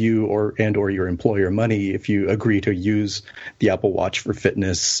save you or your employer money if you agree to use the Apple Watch for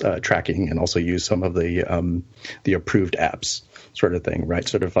fitness tracking and also use some of the approved apps, sort of thing, right?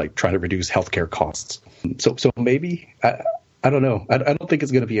 Sort of like trying to reduce healthcare costs. So maybe I don't know. I don't think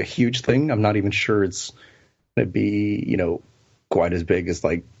it's going to be a huge thing. I'm not even sure it's going to be quite as big as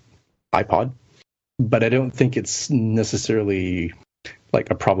like iPod, but I don't think it's necessarily like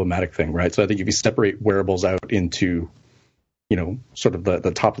a problematic thing, right? So I think if you separate wearables out into, sort of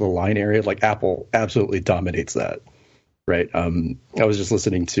the top of the line area, like Apple absolutely dominates that, right? I was just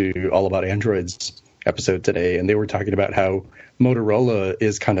listening to All About Android's episode today, and they were talking about how Motorola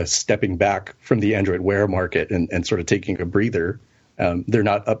is kind of stepping back from the Android Wear market and sort of taking a breather. They're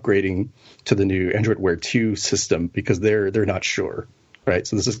not upgrading to the new Android Wear 2 system because they're not sure, right?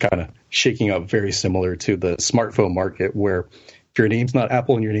 So this is kind of shaking up very similar to the smartphone market, where if your name's not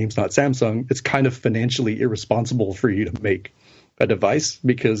Apple and your name's not Samsung, it's kind of financially irresponsible for you to make a device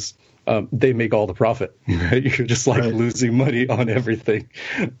because they make all the profit, right? You're just like losing money on everything.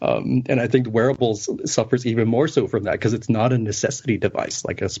 And I think wearables suffers even more so from that because it's not a necessity device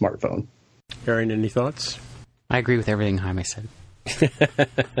like a smartphone. Aaron, any thoughts? I agree with everything Jaime said.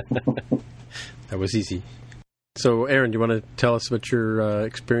 That was easy. So, Aaron, do you want to tell us about your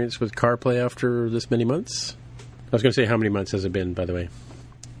experience with CarPlay after this many months? I was going to say, how many months has it been, by the way?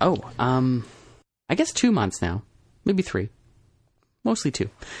 I guess 2 months now. Maybe 3. Mostly 2.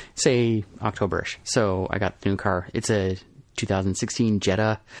 Say October-ish. So I got the new car. It's a 2016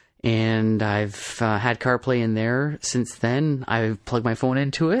 Jetta, and I've had CarPlay in there since then. I've plugged my phone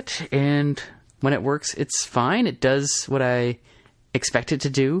into it, and when it works, it's fine. It does what I expect it to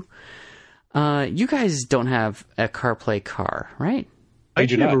do. You guys don't have a CarPlay car, right? I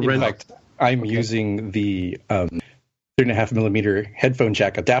do not. In fact, I'm using the 3.5 millimeter headphone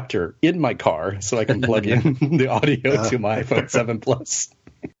jack adapter in my car so I can plug in the audio to my iPhone 7 Plus.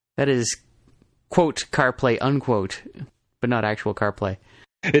 That is, quote, CarPlay, unquote, but not actual CarPlay.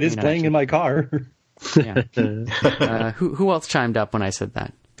 It is playing in my car. Yeah. Who else chimed up when I said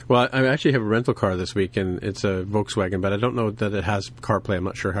that? Well, I actually have a rental car this week, and it's a Volkswagen, but I don't know that it has CarPlay. I'm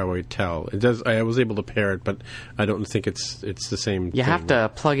not sure how I would tell. It does. I was able to pair it, but I don't think it's the same You thing. have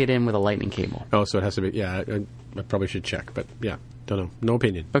to plug it in with a lightning cable. Oh, so it has to be. Yeah, I probably should check, but yeah, don't know. No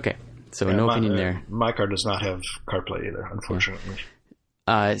opinion. Okay, so no opinion there. My car does not have CarPlay either, unfortunately.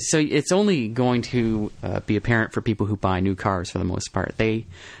 So it's only going to be apparent for people who buy new cars for the most part.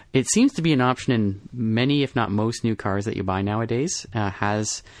 It seems to be an option in many, if not most, new cars that you buy nowadays.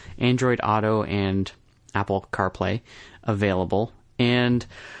 Has Android Auto and Apple CarPlay available. And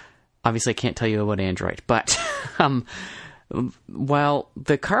obviously I can't tell you about Android, but while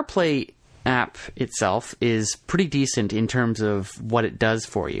the CarPlay app itself is pretty decent in terms of what it does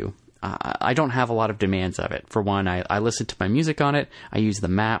for you, I don't have a lot of demands of it. For one, I listen to my music on it. I use the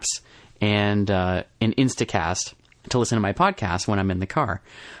maps and an Instacast to listen to my podcast when I'm in the car.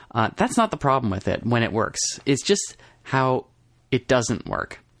 That's not the problem with it when it works. It's just how it doesn't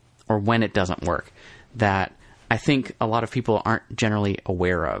work, or when it doesn't work, that I think a lot of people aren't generally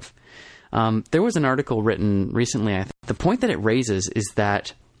aware of. There was an article written recently. The point that it raises is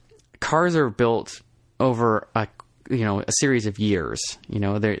that cars are built over a series of years.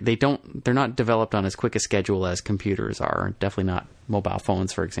 They're not developed on as quick a schedule as computers are. Definitely not mobile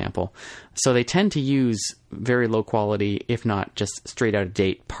phones, for example. So they tend to use very low quality, if not just straight out of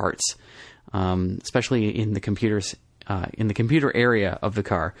date parts, especially in the computers, in the computer area of the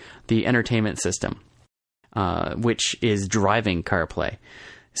car, the entertainment system, which is driving CarPlay.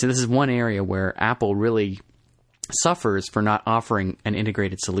 So this is one area where Apple really suffers for not offering an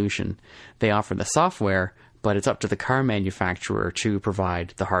integrated solution. They offer the software, but it's up to the car manufacturer to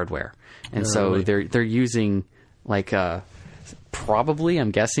provide the hardware. And so they're using probably,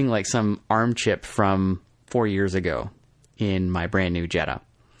 I'm guessing, like some ARM chip from 4 years ago in my brand new Jetta.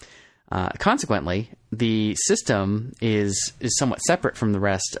 Consequently, the system is somewhat separate from the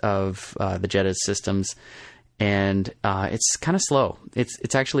rest of the Jetta's systems, and it's kind of slow.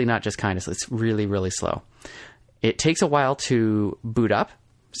 It's actually not just kind of slow. It's really, really slow. It takes a while to boot up.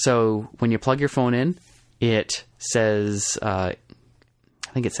 So when you plug your phone in, it says, I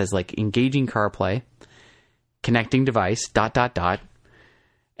think it says like engaging CarPlay, connecting device, ...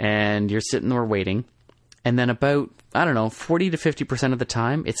 and you're sitting there waiting. And then about, 40 to 50% of the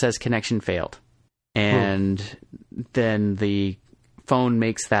time, it says connection failed. And then the phone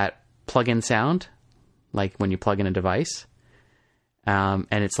makes that plug-in sound, like when you plug in a device, and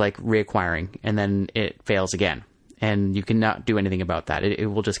it's like reacquiring, and then it fails again. And you cannot do anything about that. It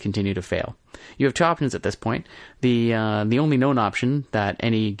will just continue to fail. You have two options at this point. The only known option that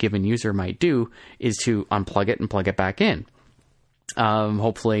any given user might do is to unplug it and plug it back in.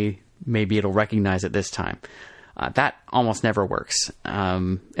 Hopefully, maybe it'll recognize it this time. That almost never works.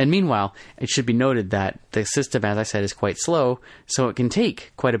 And meanwhile, it should be noted that the system, as I said, is quite slow, so it can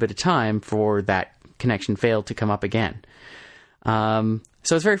take quite a bit of time for that connection fail to come up again.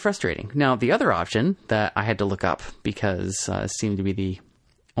 So it's very frustrating. Now, the other option that I had to look up because it seemed to be the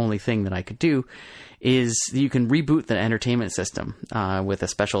only thing that I could do is you can reboot the entertainment system with a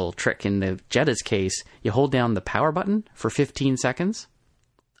special trick. In the Jetta's case, you hold down the power button for 15 seconds,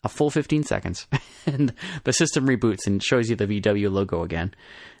 a full 15 seconds, and the system reboots and shows you the VW logo again.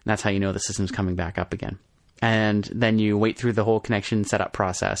 And that's how you know the system's coming back up again. And then you wait through the whole connection setup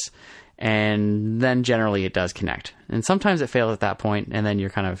process, and then generally it does connect. And sometimes it fails at that point, and then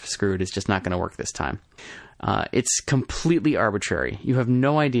you're kind of screwed. It's just not going to work this time. It's completely arbitrary. You have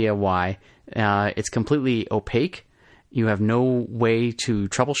no idea why. It's completely opaque. You have no way to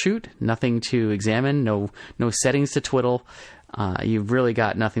troubleshoot, nothing to examine, no settings to twiddle. You've really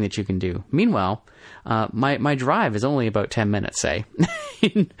got nothing that you can do. Meanwhile, my drive is only about 10 minutes, say,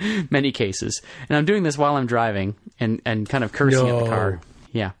 in many cases. And I'm doing this while I'm driving and kind of cursing at the car.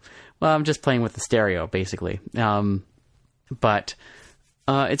 Yeah. Well, I'm just playing with the stereo, basically. But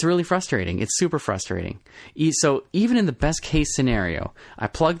it's really frustrating. It's super frustrating. So even in the best case scenario, I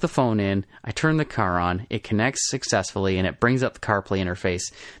plug the phone in, I turn the car on, it connects successfully, and it brings up the CarPlay interface.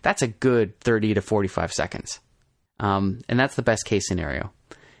 That's a good 30 to 45 seconds. And that's the best case scenario.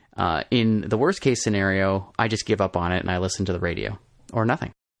 In the worst case scenario, I just give up on it and I listen to the radio or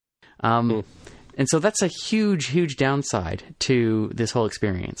nothing. And so that's a huge, huge downside to this whole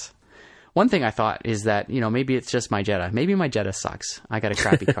experience. One thing I thought is that, maybe it's just my Jetta. Maybe my Jetta sucks. I got a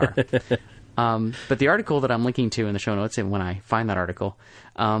crappy car. But the article that I'm linking to in the show notes, and when I find that article,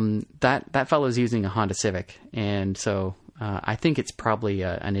 that fellow's using a Honda Civic. And so I think it's probably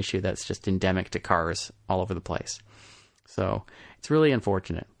an issue that's just endemic to cars all over the place. So it's really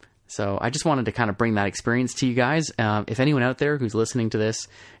unfortunate. So I just wanted to kind of bring that experience to you guys. If anyone out there who's listening to this,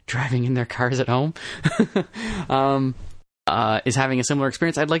 driving in their cars at home, is having a similar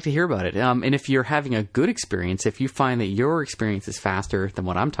experience, I'd like to hear about it. And if you're having a good experience, if you find that your experience is faster than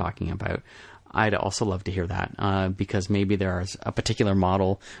what I'm talking about, I'd also love to hear that, because maybe there's a particular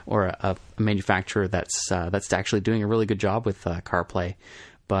model or a manufacturer that's actually doing a really good job with CarPlay.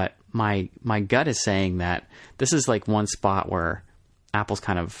 But my gut is saying that this is like one spot where Apple's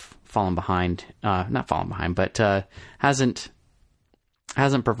kind of fallen behind, not fallen behind, but hasn't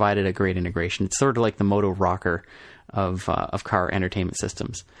provided a great integration. It's sort of like the Moto rocker of car entertainment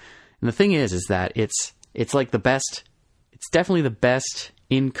systems. And the thing is that it's like the best. It's definitely the best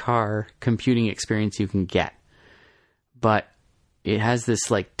in-car computing experience you can get, but it has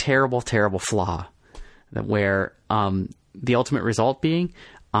this like terrible flaw that where the ultimate result being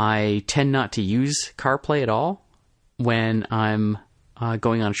I tend not to use CarPlay at all when I'm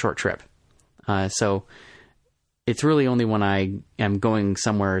going on a short trip. So it's really only when I am going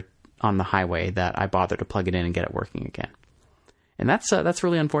somewhere on the highway that I bother to plug it in and get it working again. And that's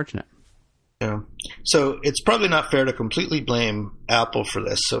really unfortunate. Yeah. So it's probably not fair to completely blame Apple for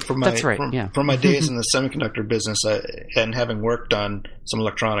this. So from my from my days in the semiconductor business and having worked on some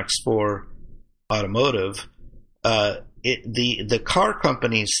electronics for automotive, the car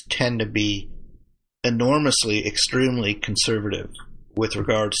companies tend to be enormously, extremely conservative with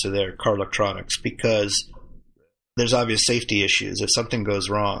regards to their car electronics because there's obvious safety issues. If something goes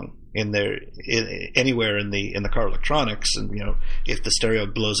wrong anywhere in the car electronics, and if the stereo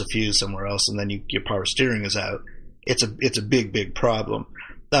blows a fuse somewhere else, and then your power steering is out, it's a big problem.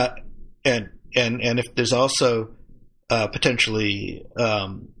 And if there's also potentially a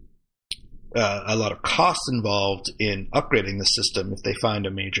lot of costs involved in upgrading the system if they find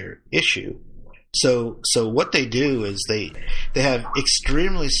a major issue. So what they do is they have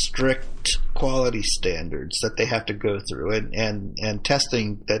extremely strict quality standards that they have to go through, and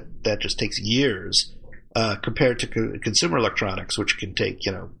testing that just takes years compared to consumer electronics, which can take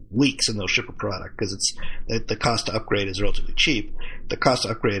weeks, and they'll ship a product because the cost to upgrade is relatively cheap. The cost to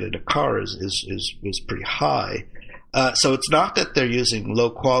upgrade a car is pretty high. So it's not that they're using low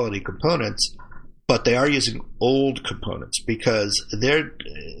quality components, but they are using old components because they're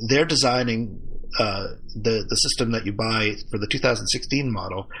designing the system that you buy for the 2016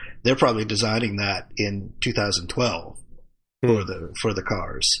 model. They're probably designing that in 2012 for the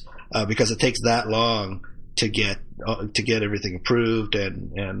cars because it takes that long to get everything approved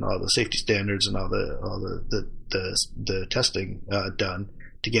and all the safety standards and all the testing done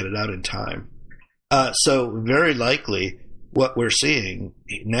to get it out in time. So very likely what we're seeing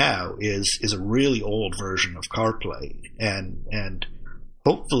now is a really old version of CarPlay, and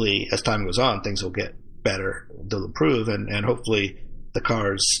hopefully as time goes on things will get better, they'll improve, and hopefully the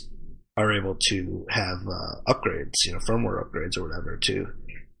cars are able to have upgrades, firmware upgrades or whatever to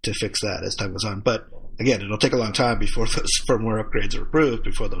fix that as time goes on. But again, it'll take a long time before those firmware upgrades are approved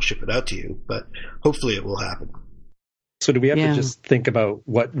before they'll ship it out to you, but hopefully it will happen. So do we have to just think about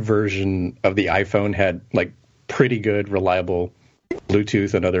what version of the iPhone had like pretty good, reliable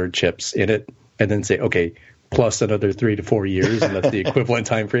Bluetooth and other chips in it, and then say, okay, plus another 3 to 4 years, and that's the equivalent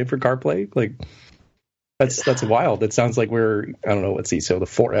time frame for CarPlay? Like, that's wild. It sounds like we're, I don't know, let's see, so the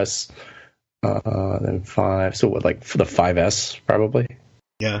 4S, then 5, so what, like for the 5S probably?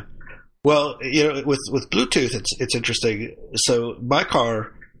 Yeah. Well, with Bluetooth, it's interesting. So my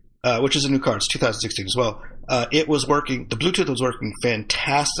car, which is a new car, it's 2016 as well, it was working, the Bluetooth was working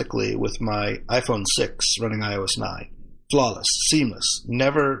fantastically with my iPhone 6 running iOS 9. Flawless, seamless,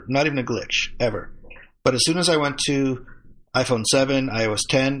 never, not even a glitch, ever. But as soon as I went to iPhone 7, iOS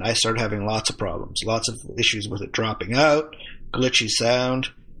 10, I started having lots of problems, lots of issues with it dropping out, glitchy sound.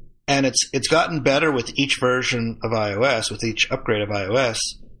 And it's gotten better with each version of iOS, with each upgrade of iOS,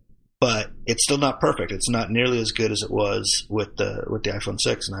 but it's still not perfect. It's not nearly as good as it was with the iPhone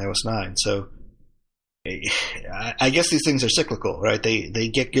 6 and iOS 9. So I guess these things are cyclical, right? They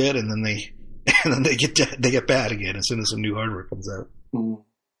get good and then they get bad again as soon as some new hardware comes out.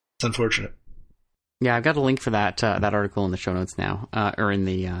 It's unfortunate. Yeah, I've got a link for that article in the show notes now, or in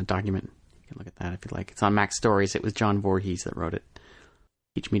the document. You can look at that if you'd like. It's on Mac Stories. It was John Voorhees that wrote it.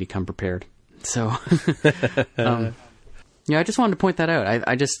 Teach me to come prepared. So, I just wanted to point that out.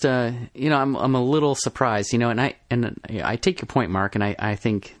 I just, I'm a little surprised, and I take your point, Mark, and I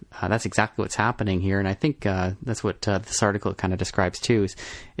think that's exactly what's happening here, and I think that's what this article kind of describes too.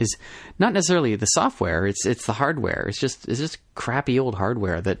 Is not necessarily the software; it's the hardware. It's just crappy old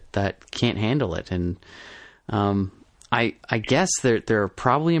hardware that can't handle it, and I guess there are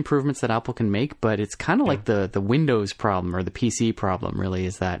probably improvements that Apple can make, but it's kind of like the Windows problem or the PC problem, really,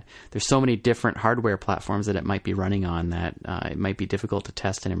 is that there's so many different hardware platforms that it might be running on that it might be difficult to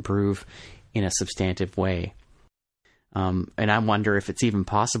test and improve in a substantive way. And I wonder if it's even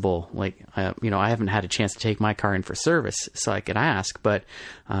possible, I haven't had a chance to take my car in for service, so I could ask, but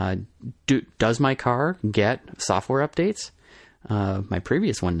does my car get software updates? My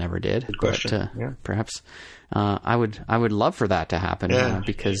previous one never did. Good question. But perhaps I would love for that to happen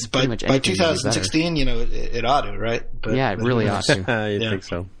because pretty much by 2016, it ought to, right? But, it really ought to. I think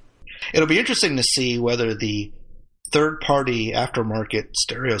so. It'll be interesting to see whether the third-party aftermarket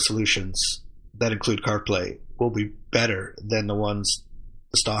stereo solutions that include CarPlay will be better than the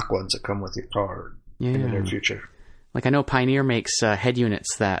stock ones that come with your car in the near future. Like I know Pioneer makes head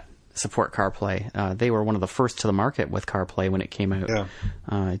units that support CarPlay. They were one of the first to the market with CarPlay when it came out. Yeah.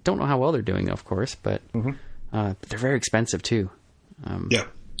 I don't know how well they're doing, of course, but they're very expensive too.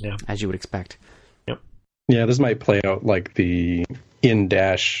 As you would expect. Yep. Yeah, this might play out like the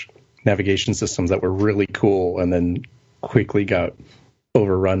in-dash navigation systems that were really cool and then quickly got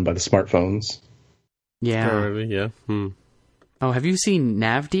overrun by the smartphones. Yeah. Probably, yeah. Oh, have you seen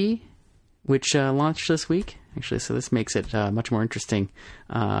NavD? which launched this week, actually. So this makes it much more interesting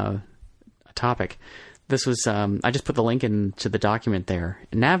topic. This was, I just put the link into the document there.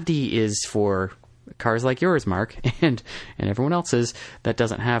 NavD is for cars like yours, Mark, and everyone else's that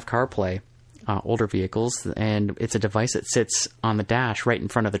doesn't have CarPlay, older vehicles. And it's a device that sits on the dash right in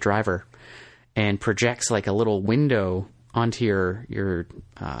front of the driver and projects like a little window onto your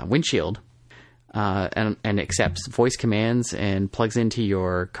windshield, and accepts voice commands and plugs into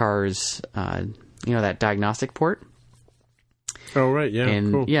your car's, that diagnostic port. Oh, right, yeah,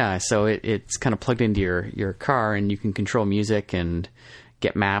 and cool. Yeah, so it's kind of plugged into your car, and you can control music and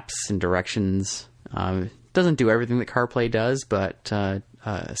get maps and directions. Doesn't do everything that CarPlay does, but a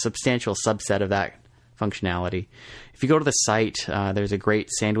substantial subset of that functionality. If you go to the site, there's a great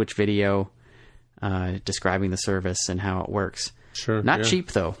sandwich video describing the service and how it works. Sure. Not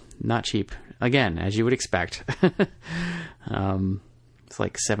cheap, though. Not cheap. Again, as you would expect. It's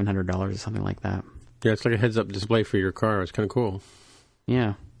like $700 or something like that. Yeah, it's like a heads-up display for your car. It's kind of cool.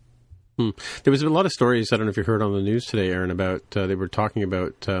 Yeah. There was a lot of stories, I don't know if you heard on the news today, Aaron, about, they were talking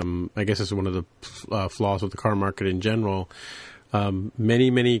about, I guess this is one of the flaws with the car market in general.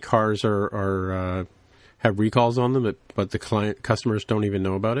 Many cars are have recalls on them, but the customers don't even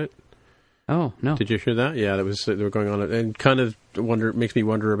know about it. Oh, no. Did you hear that? Yeah, they were going on, and kind of makes me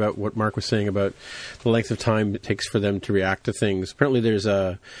wonder about what Mark was saying about the length of time it takes for them to react to things. Apparently there's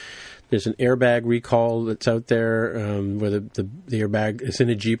an airbag recall that's out there, where the airbag is in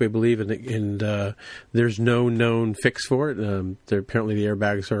a Jeep, I believe, and there's no known fix for it. Apparently the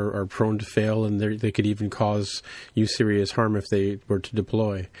airbags are prone to fail, and they could even cause you serious harm if they were to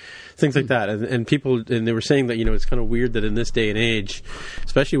deploy. Things like that. And people, and they were saying that, it's kind of weird that in this day and age,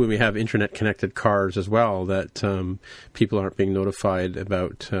 especially when we have internet-connected cars as well, that people aren't being notified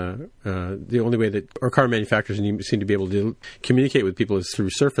about the only way that our car manufacturers seem to be able to communicate with people is through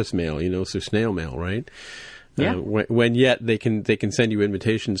surface mail. Through snail mail, right? Yeah. When yet they can send you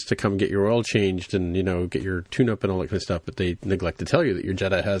invitations to come get your oil changed and get your tune-up and all that kind of stuff, but they neglect to tell you that your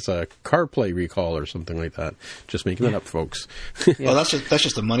Jetta has a CarPlay recall or something like that. Just making that up, folks. Well, that's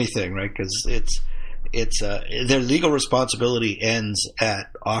just a money thing, right? Because it's their legal responsibility ends at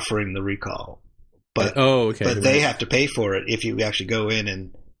offering the recall, but but they have to pay for it if you actually go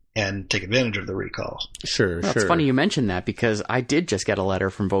in and take advantage of the recall. Sure. It's funny you mentioned that, because I did just get a letter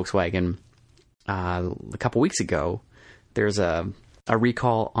from Volkswagen a couple weeks ago. There's a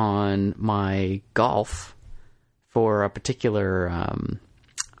recall on my Golf for a particular, I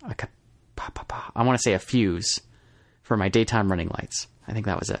want to say a fuse for my daytime running lights. I think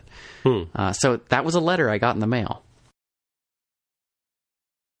that was it. So that was a letter I got in the mail.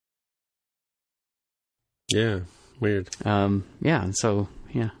 Yeah, weird. And so,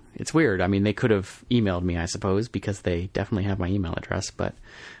 yeah. It's weird. I mean, they could have emailed me, I suppose, because they definitely have my email address, but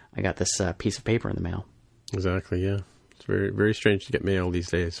I got this piece of paper in the mail. Exactly, yeah. It's very, very strange to get mail these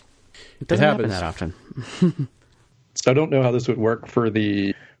days. It doesn't happen that often. So I don't know how this would work for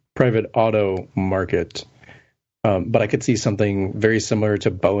the private auto market, but I could see something very similar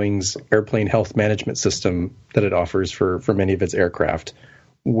to Boeing's airplane health management system that it offers for many of its aircraft,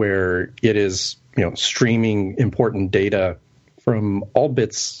 where it is, streaming important data from all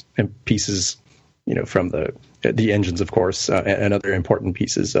bits and pieces, from the engines, of course, and other important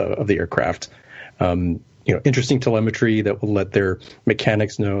pieces of the aircraft. Interesting telemetry that will let their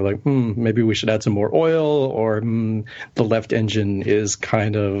mechanics know, like, maybe we should add some more oil, or the left engine is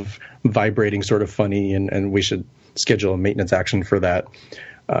kind of vibrating sort of funny, and we should schedule a maintenance action for that.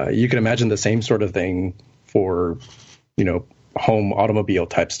 You can imagine the same sort of thing for, home automobile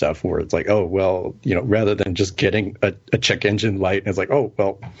type stuff, where it's like, oh, well, rather than just getting a check engine light, and it's like, oh,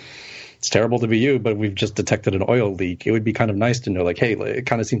 well, it's terrible to be you, but we've just detected an oil leak. It would be kind of nice to know, like, hey, it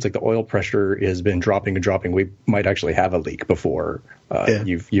kind of seems like the oil pressure has been dropping and dropping. We might actually have a leak before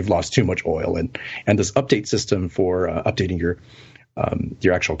you've lost too much oil. And this update system for updating your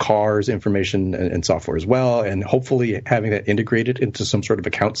actual car's information and software as well, and hopefully having that integrated into some sort of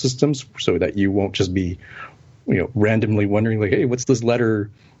account systems so that you won't just be randomly wondering, like, hey, what's this letter,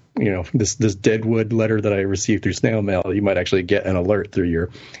 this deadwood letter that I received through snail mail. You might actually get an alert through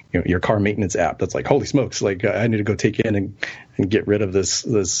your car maintenance app that's like, holy smokes, like, I need to go take in and get rid of this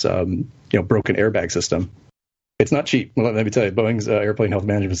broken airbag system. It's not cheap. Let me tell you, Boeing's airplane health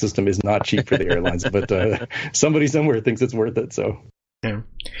management system is not cheap for the airlines, but somebody somewhere thinks it's worth it. So yeah,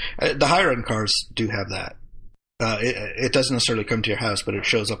 the higher end cars do have that. It doesn't necessarily come to your house, but it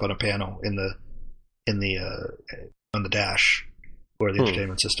shows up on a panel on the dash or the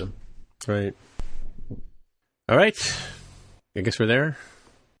entertainment system. Right. All right. I guess we're there.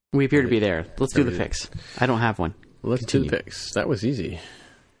 We appear to be there. Let's do the fix. I don't have one. Let's do the picks. That was easy.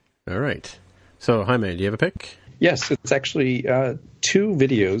 All right. So, Jaime, do you have a pick? Yes, it's actually two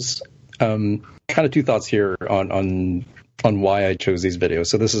videos. Kind of two thoughts here on why I chose these videos.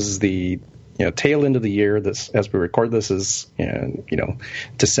 So this is the tail end of the year. This, as we record this, is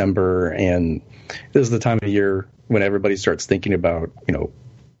December, and this is the time of year when everybody starts thinking about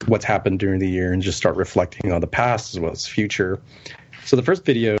what's happened during the year and just start reflecting on the past as well as future. So the first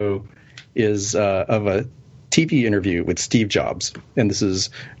video is of a TV interview with Steve Jobs, and this is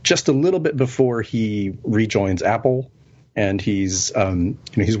just a little bit before he rejoins Apple, and he's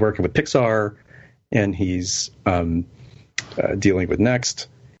he's working with Pixar, and he's dealing with Next,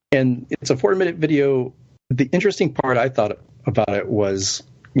 and it's a 4-minute video. The interesting part I thought about it was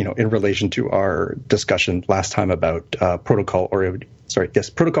in relation to our discussion last time about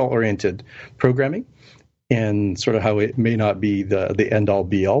protocol-oriented programming, and sort of how it may not be the end-all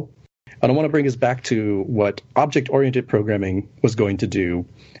be-all. And I want to bring us back to what object-oriented programming was going to do,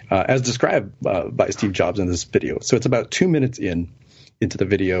 as described by Steve Jobs in this video. So it's about 2 minutes into the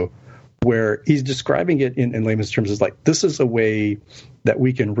video, where he's describing it in layman's terms as like, this is a way that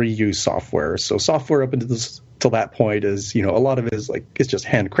we can reuse software. So software up till that point is, a lot of it is like, it's just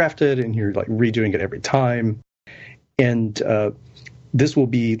handcrafted, and you're like redoing it every time. And this will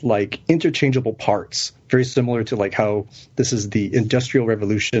be like interchangeable parts, very similar to like how this is the industrial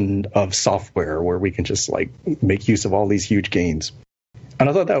revolution of software, where we can just like make use of all these huge gains. And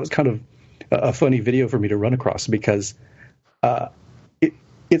I thought that was kind of a funny video for me to run across, because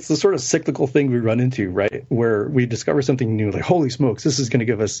it's the sort of cyclical thing we run into, right? Where we discover something new, like, holy smokes, this is going to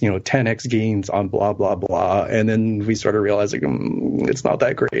give us, 10x gains on blah, blah, blah. And then we start realizing it's not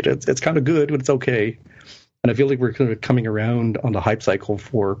that great. It's kind of good, but it's okay. And I feel like we're kind of coming around on the hype cycle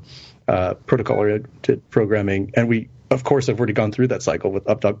for protocol-oriented programming. And we, of course, have already gone through that cycle with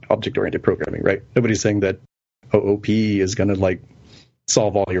object-oriented programming, right? Nobody's saying that OOP is going to, like,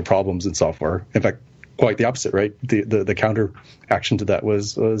 solve all your problems in software. In fact, quite the opposite, right? The counter action to that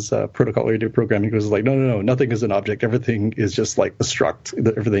was protocol-oriented programming. It was like, no, nothing is an object. Everything is just like a struct.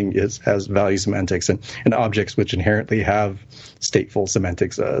 Everything has value semantics, and objects which inherently have stateful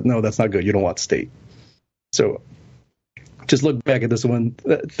semantics. No, that's not good. You don't want state. So just look back at this one,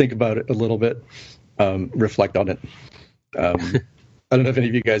 think about it a little bit, reflect on it. I don't know if any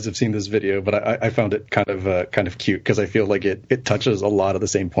of you guys have seen this video, but I found it kind of cute, because I feel like it touches a lot of the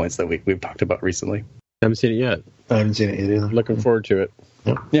same points that we've talked about recently. I haven't seen it yet. I haven't seen it either. Looking forward to it.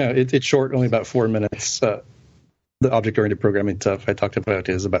 Yeah, it's short, only about 4 minutes. The object-oriented programming stuff I talked about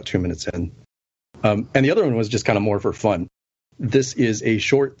is about 2 minutes in. And the other one was just kind of more for fun. This is a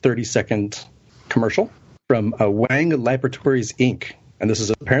short 30-second commercial from Wang Laboratories, Inc., and this is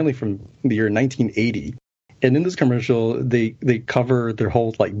apparently from the year 1980. And in this commercial, they cover their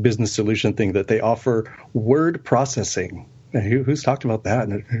whole like business solution thing, that they offer word processing. Who's talked about that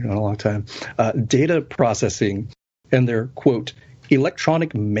in a long time? Data processing, and their, quote,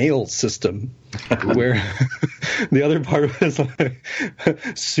 electronic mail system, where the other part of it is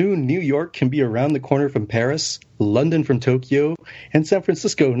like, soon New York can be around the corner from Paris, London from Tokyo, and San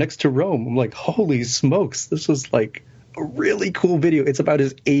Francisco next to Rome. I'm like, holy smokes, this was like a really cool video. It's about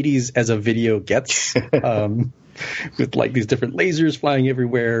as 80s as a video gets, with like these different lasers flying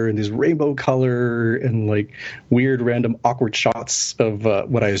everywhere, and this rainbow color, and like weird random awkward shots of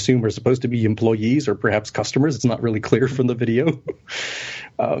what I assume are supposed to be employees or perhaps customers. It's not really clear from the video.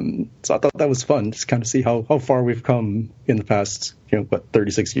 So I thought that was fun, just kind of see how far we've come in the past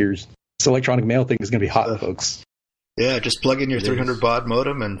 36 years. This electronic mail thing is going to be hot, folks. Yeah, just plug in your 300 baud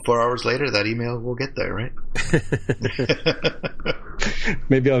modem, and 4 hours later, that email will get there, right?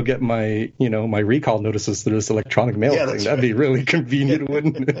 Maybe I'll get my, my recall notices through this electronic mail thing. That'd be really convenient,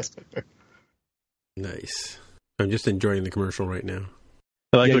 wouldn't it? Nice. I'm just enjoying the commercial right now.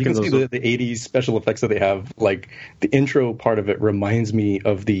 I like you can see the 80s special effects that they have. Like, the intro part of it reminds me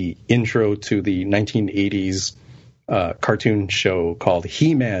of the intro to the 1980s cartoon show called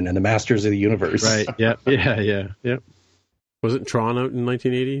He-Man and the Masters of the Universe. Right. Yeah. Wasn't Tron out in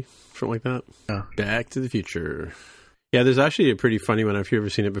 1980? Something like that? Yeah. Back to the Future. Yeah, there's actually a pretty funny one. I don't know if you've ever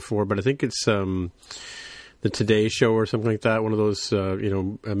seen it before, but I think it's the Today Show or something like that. One of those,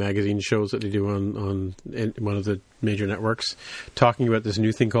 magazine shows that they do on one of the major networks, talking about this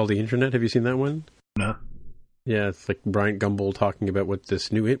new thing called the Internet. Have you seen that one? No. Yeah, it's like Bryant Gumbel talking about what's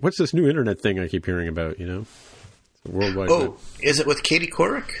this new Internet thing I keep hearing about, Worldwide. Oh, is it with Katie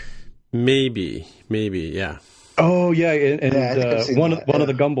Couric? Maybe, yeah. Oh, yeah, and one of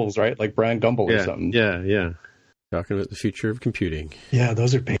the Gumbels, right? Like Brian Gumbel or something. Yeah. Talking about the future of computing. Yeah,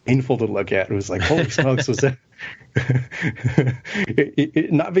 those are painful to look at. It was like, holy smokes, was that...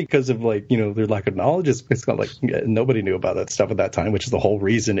 not because of their lack of knowledge. It's not like nobody knew about that stuff at that time, which is the whole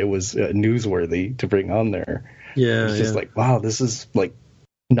reason it was newsworthy to bring on there. Yeah, it's just like, wow, this is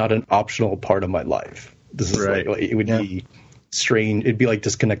not an optional part of my life. This is right. It would be strange. It'd be like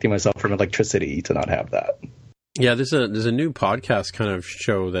disconnecting myself from electricity to not have that. Yeah, there's a new podcast kind of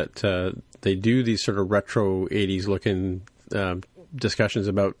show that they do these sort of retro 80s looking discussions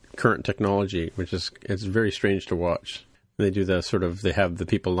about current technology, it's very strange to watch. They do they have the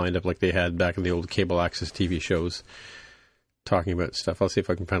people lined up like they had back in the old cable access TV shows talking about stuff. I'll see if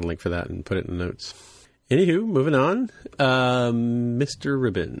I can find a link for that and put it in the notes. Anywho, moving on. Mr.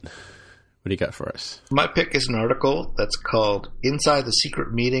 Ribbon, what do you got for us? My pick is an article that's called Inside the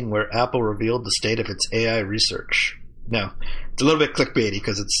Secret Meeting Where Apple Revealed the State of Its AI Research. Now, it's a little bit clickbaity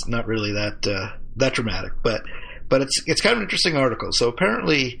because it's not really that dramatic, but it's kind of an interesting article. So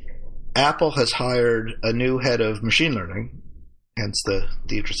apparently Apple has hired a new head of machine learning, hence the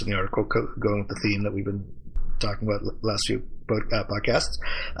interesting article going with the theme that we've been talking about the last few podcasts.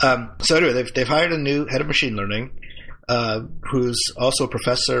 So anyway, they've hired a new head of machine learning who's also a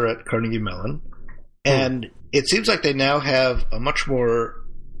professor at Carnegie Mellon. And it seems like they now have a much more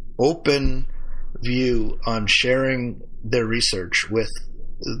open view on sharing their research with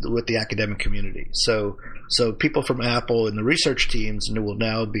the academic community. So people from Apple and the research teams will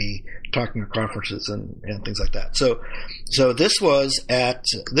now be talking at conferences and things like that. So this was at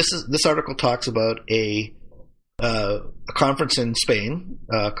this article talks about a conference in Spain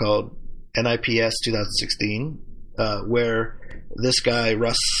called NIPS 2016, where this guy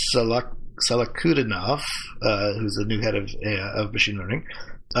Russ Salakudinov, who's the new head of machine learning,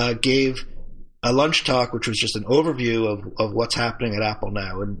 gave a lunch talk, which was just an overview of what's happening at Apple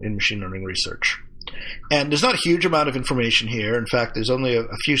now in machine learning research. And there's not a huge amount of information here. In fact, there's only a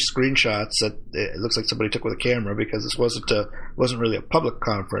few screenshots that it looks like somebody took with a camera, because this wasn't really a public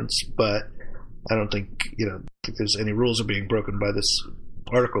conference. But I don't think there's any rules are being broken by this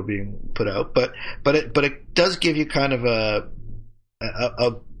article being put out. But it does give you kind of a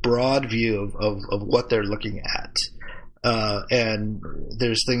broad view of what they're looking at. And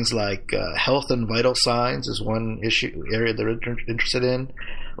there's things like health and vital signs is one area they're interested in.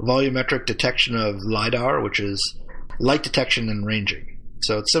 Volumetric detection of LiDAR, which is light detection and ranging.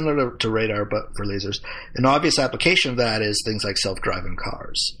 So it's similar to radar, but for lasers. An obvious application of that is things like self-driving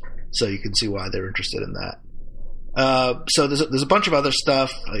cars. So you can see why they're interested in that. So there's a bunch of other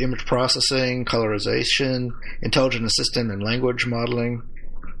stuff: image processing, colorization, intelligent assistant, and language modeling.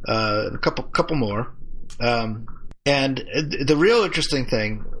 A couple more. And the real interesting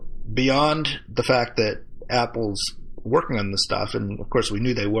thing, beyond the fact that Apple's working on this stuff, and of course we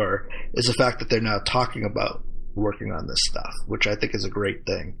knew they were, is the fact that they're now talking about working on this stuff, which I think is a great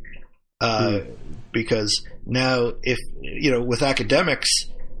thing. Because now, if with academics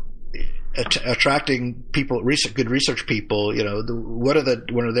attracting people, good research people, one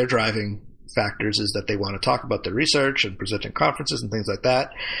of their driving factors is that they want to talk about their research and present in conferences and things like that.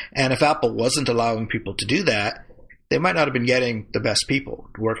 And if Apple wasn't allowing people to do that, they might not have been getting the best people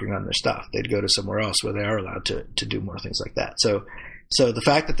working on their stuff. They'd go to somewhere else where they are allowed to do more things like that. So the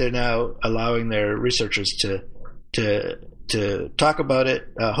fact that they're now allowing their researchers to talk about it,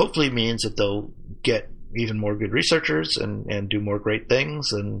 hopefully means that they'll get even more good researchers and do more great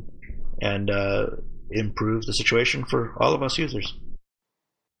things and improve the situation for all of us users.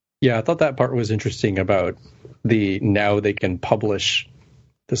 Yeah, I thought that part was interesting about now they can publish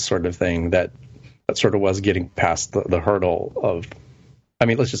this sort of thing that sort of was getting past the hurdle of,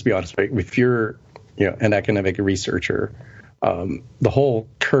 let's just be honest, right? If you're an academic researcher, the whole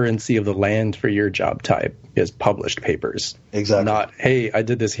currency of the land for your job type is published papers. Exactly. Not, hey, I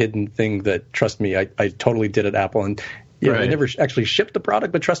did this hidden thing that, trust me, I totally did at Apple, and I never actually shipped the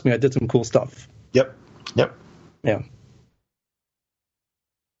product, but trust me, I did some cool stuff. Yep. Yeah.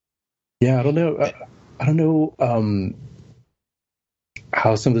 Yeah, I don't know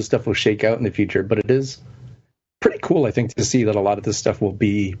how some of this stuff will shake out in the future, but it is pretty cool, I think, to see that a lot of this stuff will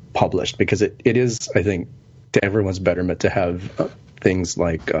be published, because it is, I think, to everyone's betterment to have things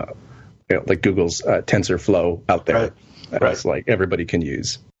like Google's TensorFlow out there. That's like everybody can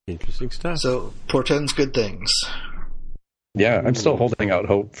use. Interesting stuff. So portends good things. Yeah, I'm still holding out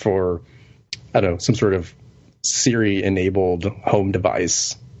hope for, some sort of Siri-enabled home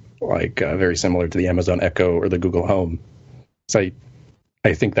device, very similar to the Amazon Echo or the Google Home. So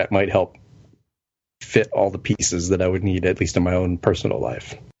I think that might help fit all the pieces that I would need, at least in my own personal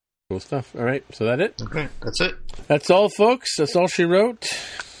life. Cool stuff. All right, so that it? Okay, that's it. That's all, folks. That's all she wrote.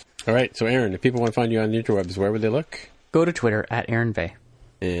 All right. So, Aaron, if people want to find you on the interwebs, where would they look? Go to Twitter at Aaron Vey.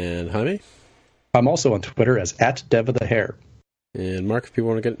 And Jaime? I'm also on Twitter as @DevOfTheHair. And Mark, if people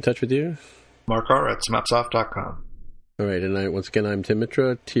want to get in touch with you? Mark R. at smapsoft.com. All right, and once again, I'm Tim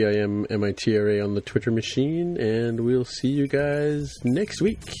Mitra, TIMMITRA on the Twitter machine, and we'll see you guys next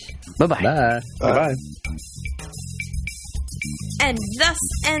week. Bye-bye. Bye. Bye-bye. And thus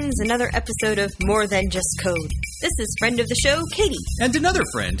ends another episode of More Than Just Code. This is friend of the show, Katie. And another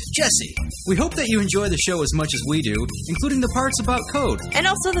friend, Jesse. We hope that you enjoy the show as much as we do, including the parts about code. And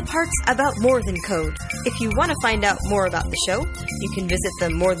also the parts about More Than Code. If you want to find out more about the show, you can visit the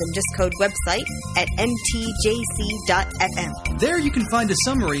More Than Just Code website at mtjc.fm. There you can find a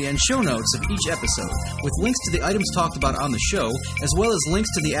summary and show notes of each episode, with links to the items talked about on the show, as well as links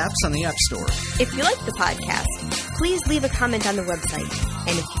to the apps on the App Store. If you like the podcast, please leave a comment on the website.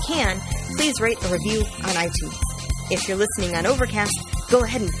 And if you can, please rate a review on iTunes. If you're listening on Overcast, go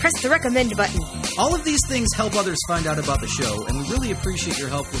ahead and press the recommend button. All of these things help others find out about the show, and we really appreciate your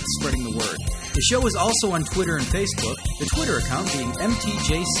help with spreading the word. The show is also on Twitter and Facebook, the Twitter account being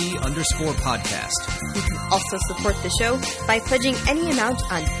MTJC_podcast. You can also support the show by pledging any amount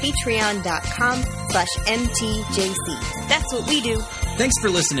on patreon.com/MTJC. That's what we do. Thanks for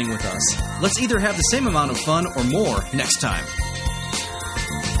listening with us. Let's either have the same amount of fun or more next time.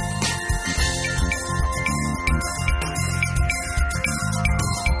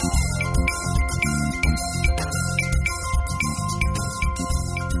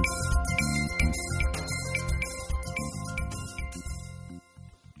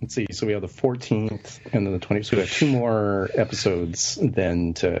 Let's see. So we have the 14th and then the 20th. So we have 2 more episodes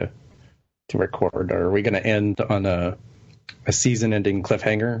then to record. Are we going to end on a season-ending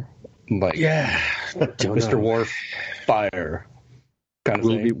cliffhanger? Like, Mr. Worf, fire kind of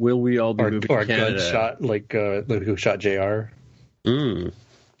thing? Will we all be moving to Canada? Or a gunshot like who shot JR?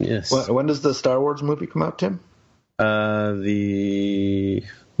 Yes. When does the Star Wars movie come out, Tim? Good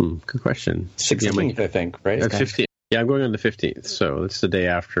question. 16th, I think, right? 15th. Yeah, I'm going on the 15th, so it's the day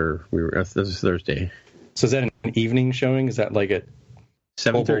after this is Thursday. So is that an evening showing? Is that like at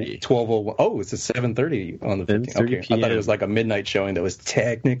 7:30? 12:01. Oh, it's at 7:30 on the 15th. Okay. I thought it was like a midnight showing that was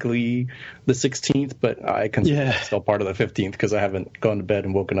technically the 16th, but I consider it still part of the 15th because I haven't gone to bed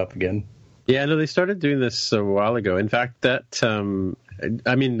and woken up again. Yeah, no, they started doing this a while ago. In fact, the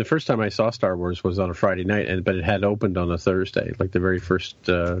first time I saw Star Wars was on a Friday night, but it had opened on a Thursday, like the very first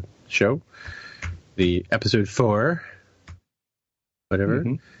show. The episode 4, whatever.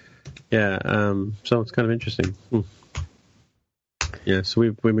 Mm-hmm. Yeah, so it's kind of interesting. Yeah, so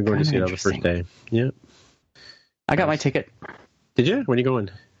we've been going to see it on the first day. Yeah. I got my ticket. Did you? When are you going?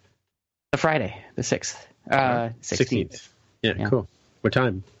 The Friday, the 6th. 16th. Yeah, cool. What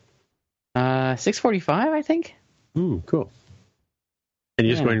time? 6:45, I think. Cool. And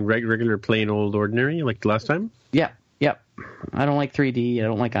you're just going regular, plain old ordinary, like the last time? Yeah, yep. I don't like 3D. I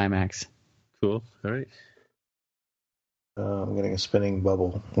don't like IMAX. Cool. All right. I'm getting a spinning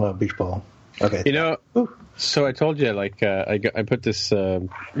bubble, beach ball. Okay. So I told you, like, I put this 1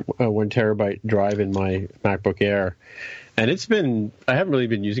 terabyte drive in my MacBook Air, and I haven't really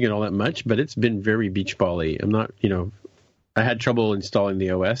been using it all that much, but it's been very beach ball-y. I'm not, I had trouble installing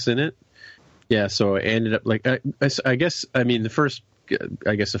the OS in it. Yeah, so I ended up like, the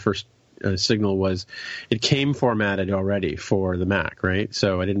first signal was it came formatted already for the Mac, right?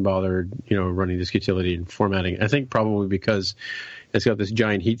 So I didn't bother, running this utility and formatting. I think probably because it's got this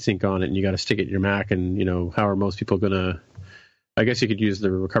giant heatsink on it and you got to stick it in your Mac, and, how are most people going to, I guess you could use the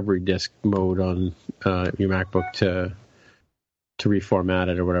recovery disk mode on your MacBook to reformat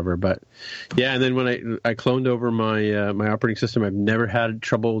it or whatever. But yeah, and then when I cloned over my my operating system, I've never had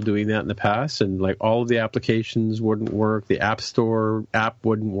trouble doing that in the past, and like all of the applications wouldn't work, the App Store app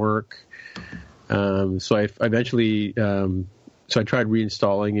wouldn't work. So I eventually so I tried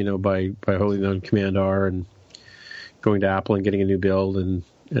reinstalling, by holding down Command R and going to Apple and getting a new build and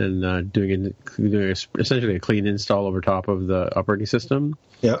doing essentially a clean install over top of the operating system.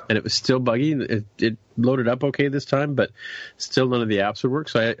 Yeah. And it was still buggy. It loaded up okay this time, but still none of the apps would work.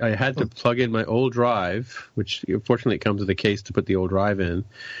 So I had to plug in my old drive, which fortunately it comes with a case to put the old drive in.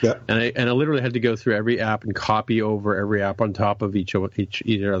 Yeah. And I literally had to go through every app and copy over every app on top of each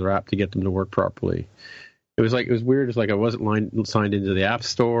other app to get them to work properly. It was weird. It's like I wasn't signed into the App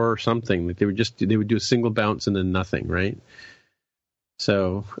Store or something. Like they would do a single bounce and then nothing, right?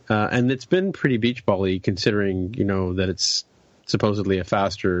 So, and it's been pretty beach ball-y considering, that it's supposedly a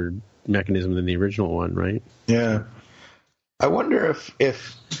faster mechanism than the original one, right? Yeah. I wonder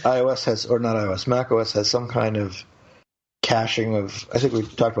if iOS has, or not iOS, macOS has some kind of caching of, I think we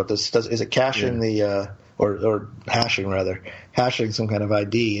talked about this, is it caching the, or hashing some kind of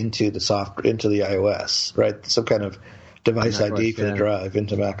ID into the iOS, right? Some kind of device ID for the drive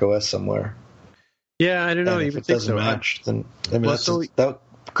into macOS somewhere. Yeah, I don't know. And if it doesn't match, then that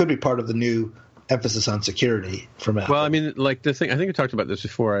could be part of the new emphasis on security from Apple. Well, I mean, like the thing, I think I talked about this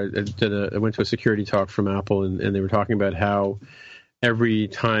before. I went to a security talk from Apple, and they were talking about how every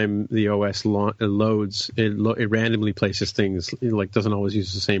time the OS loads, it randomly places things, like doesn't always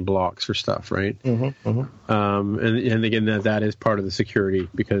use the same blocks for stuff, right? And again, that is part of the security,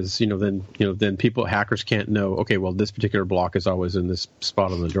 because then hackers can't know, okay, well, this particular block is always in this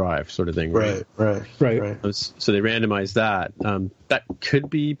spot on the drive, sort of thing. Right. So they randomize that. That could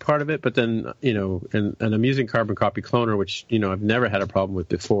be part of it, but then and I'm using Carbon Copy Cloner, which I've never had a problem with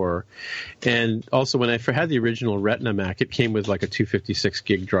before. And also, when I had the original Retina Mac, it came with like a 256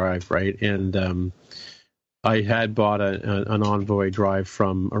 gig drive, right? And I had bought an Envoy drive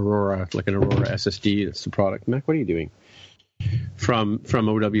from Aurora, like an Aurora SSD. That's the product. Mac, what are you doing? From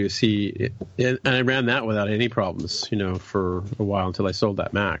OWC, and I ran that without any problems, for a while until I sold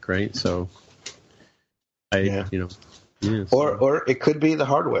that Mac, right? So Or it could be the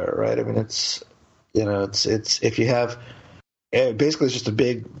hardware, right? I mean, it's if you have basically it's just a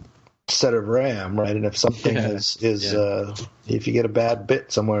big set of RAM, right? And if something if you get a bad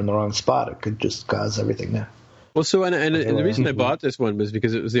bit somewhere in the wrong spot, it could just cause everything to. Well, so and the reason I bought this one was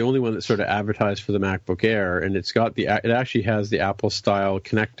because it was the only one that sort of advertised for the MacBook Air, and it actually has the Apple style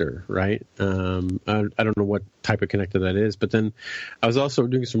connector, right? I don't know what type of connector that is, but then I was also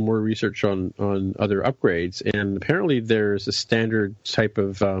doing some more research on other upgrades, and apparently there's a standard type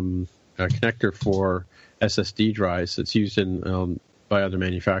of connector for SSD drives that's used in by other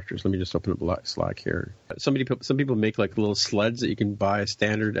manufacturers. Let me just open up Slack here. Some people make like little sleds that you can buy a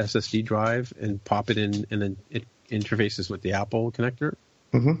standard SSD drive and pop it in, and then it interfaces with the Apple connector.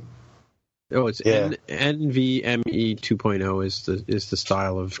 Mm-hmm. Oh, it's NVMe 2.0 is the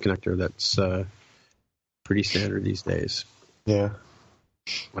style of connector that's pretty standard these days. Yeah.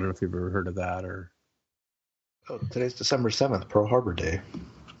 I don't know if you've ever heard of that or. Oh, today's December 7th, Pearl Harbor Day.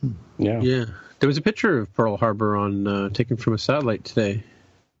 Yeah. There was a picture of Pearl Harbor taken from a satellite today,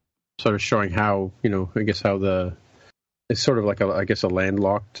 sort of showing how it's sort of like a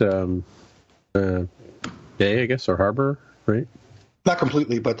landlocked bay, I guess, or harbor, right? Not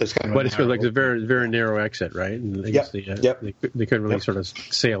completely, but there's kind of. But it's like a very, very narrow exit, right? And I guess they couldn't really sort of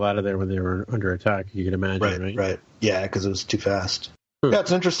sail out of there when they were under attack. You can imagine, right? Right. Yeah, because it was too fast. Yeah,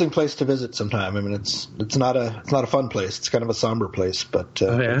 it's an interesting place to visit sometime. I mean, it's not a fun place. It's kind of a somber place, but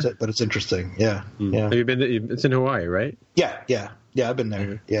it's interesting. Yeah, yeah. Have you been? It's in Hawaii, right? Yeah. I've been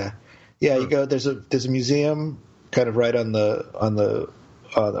there. Yeah. You go. There's a museum kind of right on the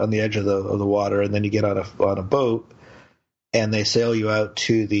edge of the water, and then you get on a boat, and they sail you out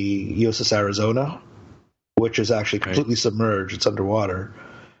to the USS Arizona, which is actually completely submerged. It's underwater,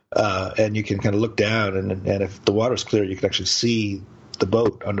 and you can kind of look down, and if the water's clear, you can actually see the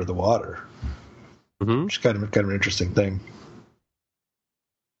boat under the water, which is kind of an interesting thing.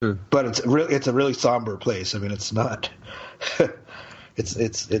 But it's a really somber place. I mean, it's not.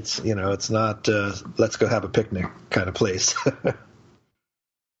 it's not. Let's go have a picnic kind of place.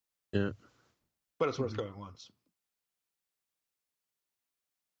 Yeah, but it's worth going once.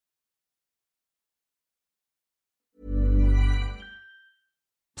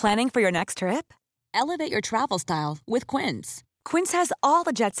 Planning for your next trip? Elevate your travel style with Quince. Quince has all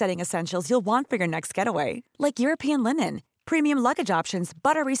the jet-setting essentials you'll want for your next getaway, like European linen, premium luggage options,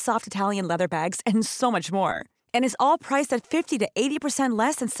 buttery soft Italian leather bags, and so much more. And is all priced at 50 to 80%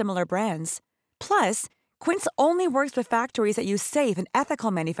 less than similar brands. Plus, Quince only works with factories that use safe and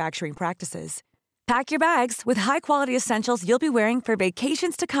ethical manufacturing practices. Pack your bags with high-quality essentials you'll be wearing for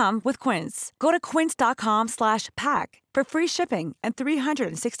vacations to come with Quince. Go to quince.com/pack for free shipping and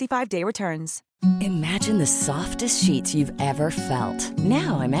 365-day returns. Imagine the softest sheets you've ever felt.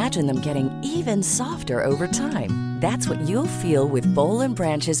 Now imagine them getting even softer over time. That's what you'll feel with Boll &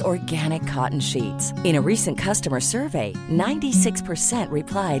 Branch's organic cotton sheets. In a recent customer survey, 96%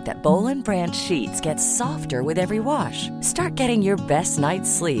 replied that Boll & Branch sheets get softer with every wash. Start getting your best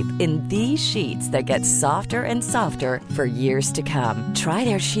night's sleep in these sheets that get softer and softer for years to come. Try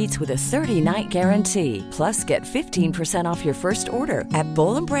their sheets with a 30-night guarantee. Plus, get 15% off your first order at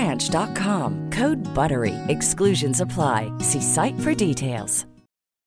bollandbranch.com. Code BUTTERY. Exclusions apply. See site for details.